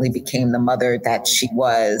ultimately became the mother that she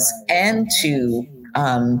was, and to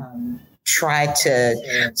try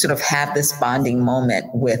to sort of have this bonding moment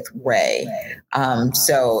with Ray.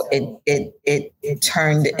 So it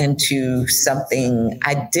turned into something.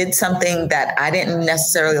 I did something that I didn't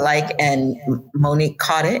necessarily like, and Monique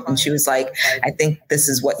caught it, and she was like, I think this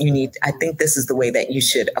is what you need. I think this is the way that you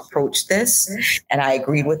should approach this. And I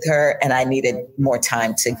agreed with her, and I needed more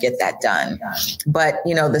time to get that done. But,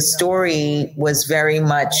 the story was very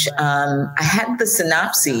much, I had the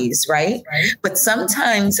synopses, right? But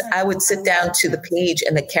sometimes I would sit down to the page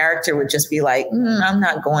and the character would just be like, I'm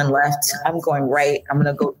not going left. I'm going right. I'm going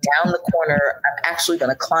to go down the corner. I'm actually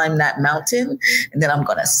going to climb that mountain, and then I'm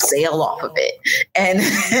going to sail off of it. And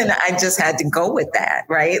I just had to go with that,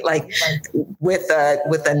 right? Like with a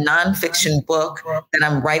nonfiction book that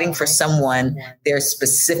I'm writing for someone, there's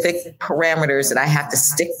specific parameters that I have to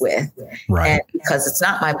stick with. Right. And because it's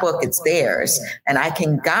not my book, it's theirs. And I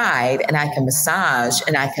can guide and I can massage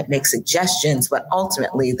and I can make suggestions, but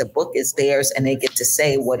ultimately the book is theirs and they get to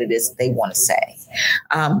say what it is they want to say.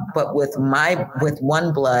 But with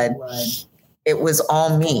One Blood, it was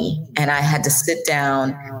all me. And I had to sit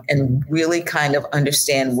down and really kind of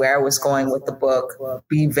understand where I was going with the book,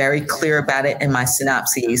 be very clear about it in my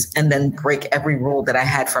synopses, and then break every rule that I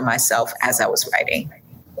had for myself as I was writing.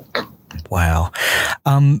 Wow.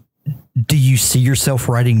 Do you see yourself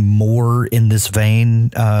writing more in this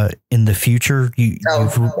vein in the future?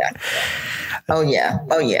 Oh yeah.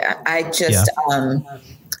 I just,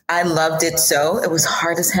 I loved it so. It was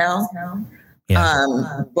hard as hell. Yeah.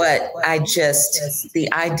 But the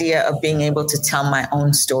idea of being able to tell my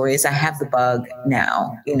own stories, I have the bug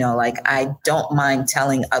now, like I don't mind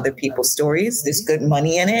telling other people's stories. There's good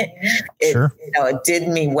money in it. Sure. It did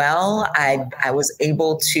me well. I was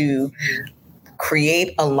able to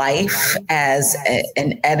create a life as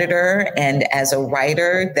an editor and as a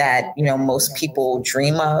writer that, most people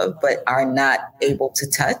dream of, but are not able to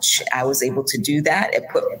touch. I was able to do that. It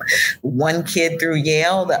put one kid through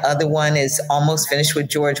Yale. The other one is almost finished with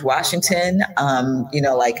George Washington.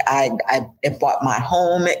 It bought my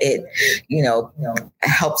home. It,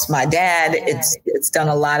 helps my dad. It's done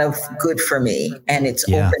a lot of good for me, and it's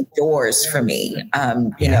opened doors for me,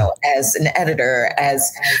 as an editor,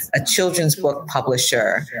 as a children's book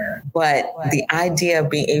publisher. But the idea of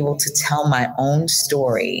being able to tell my own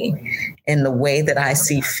story in the way that I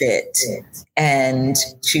see fit, and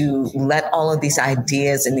to let all of these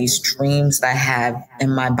ideas and these dreams that I have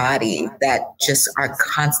in my body that just are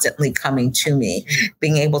constantly coming to me,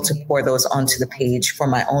 being able to pour those onto the page for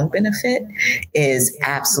my own benefit is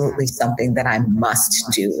absolutely something that I must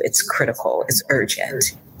do. It's critical. It's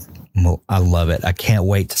urgent. Well, I love it. I can't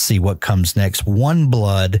wait to see what comes next. One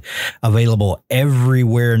Blood, available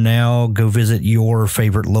everywhere now. Go visit your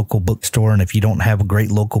favorite local bookstore. And if you don't have a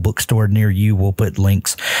great local bookstore near you, we'll put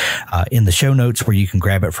links in the show notes where you can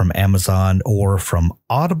grab it from Amazon or from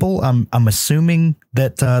Audible. I'm assuming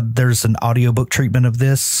that there's an audiobook treatment of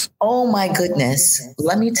this. Oh, my goodness.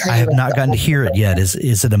 Let me tell you. I have not gotten to hear it yet.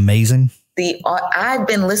 Is it amazing? I've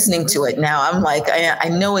been listening to it now. I'm like, I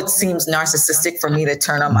know it seems narcissistic for me to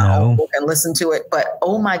turn on my own book and listen to it, but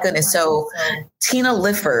oh my goodness. So Tina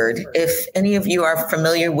Lifford, if any of you are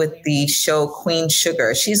familiar with the show Queen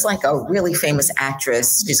Sugar, she's like a really famous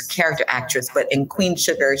actress. She's a character actress, but in Queen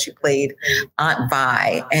Sugar, she played Aunt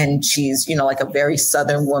Vi, and she's, like a very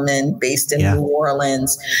Southern woman based in New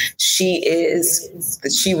Orleans. She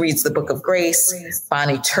reads the Book of Grace.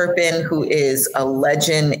 Bonnie Turpin, who is a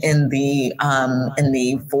legend in the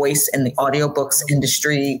voice and the audiobooks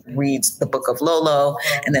industry, reads the Book of Lolo.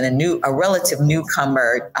 And then a relative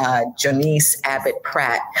newcomer, Jonice Abbott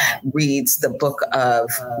Pratt, reads the Book of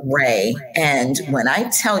Ray. And when I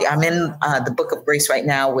tell you, I'm in the Book of Grace right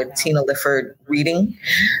now with Tina Lifford reading.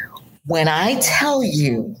 When I tell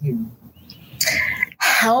you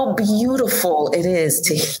how beautiful it is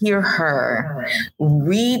to hear her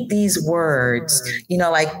read these words,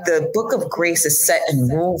 like the Book of Grace is set in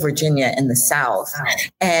rural Virginia in the South.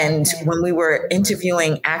 And when we were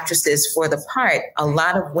interviewing actresses for the part, a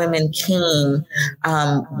lot of women came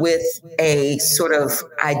with a sort of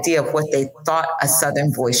idea of what they thought a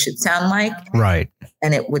Southern voice should sound like. Right.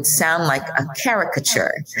 And it would sound like a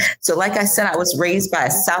caricature. So like I said, I was raised by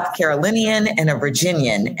a South Carolinian and a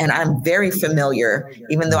Virginian, and I'm very familiar,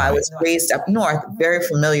 even though I was raised up north, very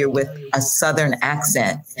familiar with a Southern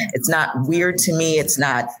accent. It's not weird to me. It's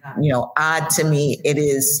not, odd to me. It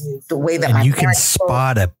is the way that my you can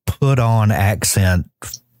spot a put on accent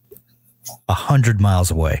 100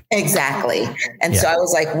 miles away. Exactly. And so I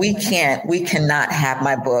was like, we cannot have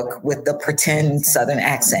my book with the pretend Southern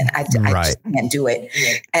accent. I just can't do it.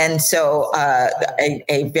 And so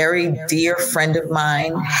a very dear friend of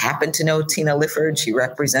mine happened to know Tina Lifford. She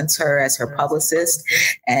represents her as her publicist.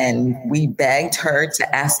 And we begged her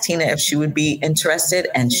to ask Tina if she would be interested.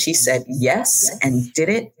 And she said yes and did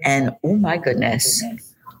it. And oh my goodness.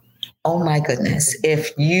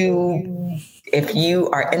 If you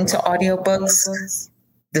are into audiobooks,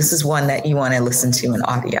 this is one that you want to listen to in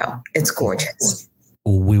audio. It's gorgeous.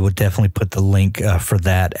 We will definitely put the link for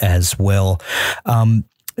that as well.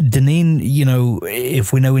 Denene,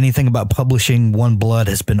 if we know anything about publishing, One Blood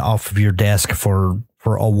has been off of your desk for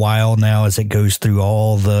a while now as it goes through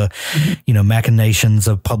all the, machinations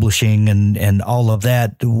of publishing and all of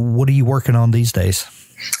that. What are you working on these days?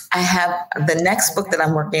 I have the next book that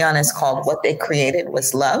I'm working on is called What They Created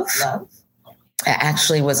Was Love. I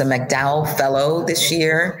actually was a MacDowell Fellow this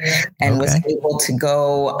year and was able to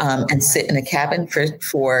go and sit in a cabin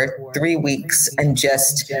for 3 weeks and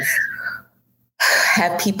just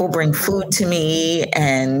have people bring food to me,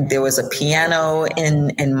 and there was a piano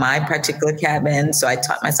in my particular cabin. So I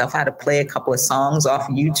taught myself how to play a couple of songs off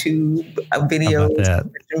YouTube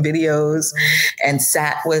videos, and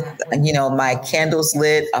sat with, my candles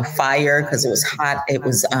lit, a fire because it was hot. It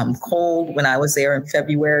was cold when I was there in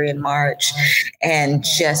February and March, and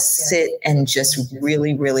just sit and just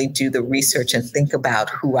really, really do the research and think about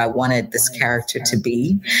who I wanted this character to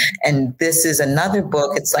be. And this is another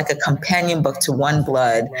book. It's like a companion book to One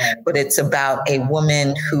Blood, but it's about a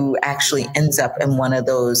woman who actually ends up in one of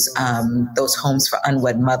those homes for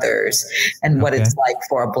unwed mothers, and what it's like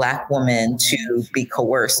for a Black woman to be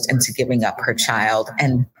coerced into giving up her child,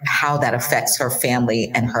 and how that affects her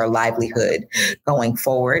family and her livelihood going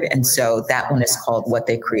forward. And so that one is called What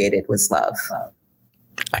They Created Was Love.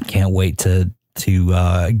 I can't wait to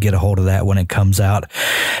get a hold of that when it comes out.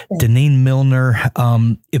 Denene Millner,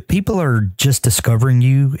 if people are just discovering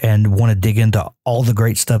you and want to dig into all the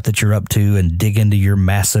great stuff that you're up to and dig into your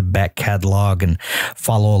massive back catalog and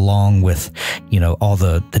follow along with, all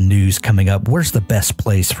the news coming up, where's the best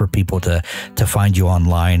place for people to find you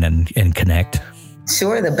online and connect?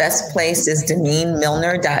 Sure. The best place is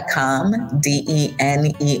DeneneMillner.com,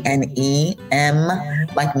 DeneneM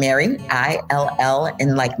like Mary, ILL,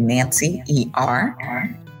 and like Nancy,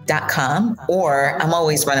 ER.com. Or I'm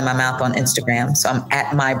always running my mouth on Instagram. So I'm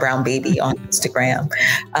at My Brown Baby on Instagram,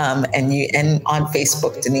 and on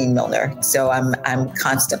Facebook, Denene Millner. So I'm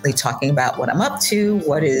constantly talking about what I'm up to,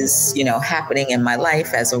 what is, happening in my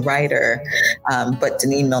life as a writer. But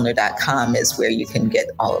DeneneMillner.com is where you can get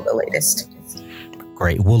all of the latest.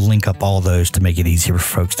 Great. We'll link up all those to make it easier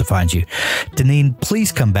for folks to find you. Denene,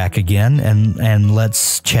 please come back again and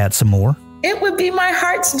let's chat some more. It would be my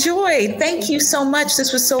heart's joy. Thank you so much.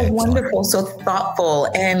 This was so wonderful, so thoughtful.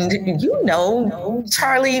 And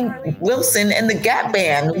Charlie Wilson and the Gap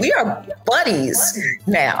Band, we are buddies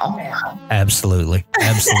now. Absolutely.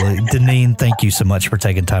 Denene, thank you so much for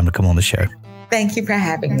taking time to come on the show. Thank you for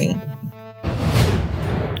having me.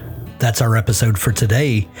 That's our episode for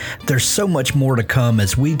today. There's so much more to come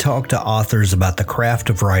as we talk to authors about the craft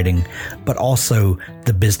of writing, but also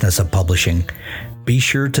the business of publishing. Be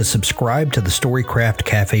sure to subscribe to the Storycraft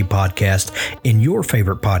Cafe podcast in your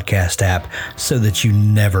favorite podcast app so that you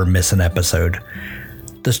never miss an episode.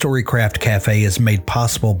 The Storycraft Cafe is made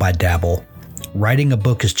possible by Dabble. Writing a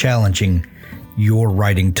book is challenging. Your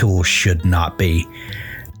writing tool should not be.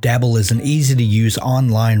 Dabble is an easy-to-use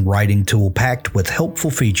online writing tool packed with helpful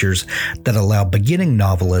features that allow beginning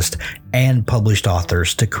novelists and published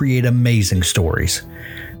authors to create amazing stories.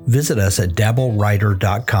 Visit us at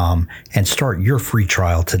dabblewriter.com and start your free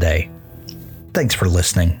trial today. Thanks for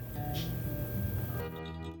listening.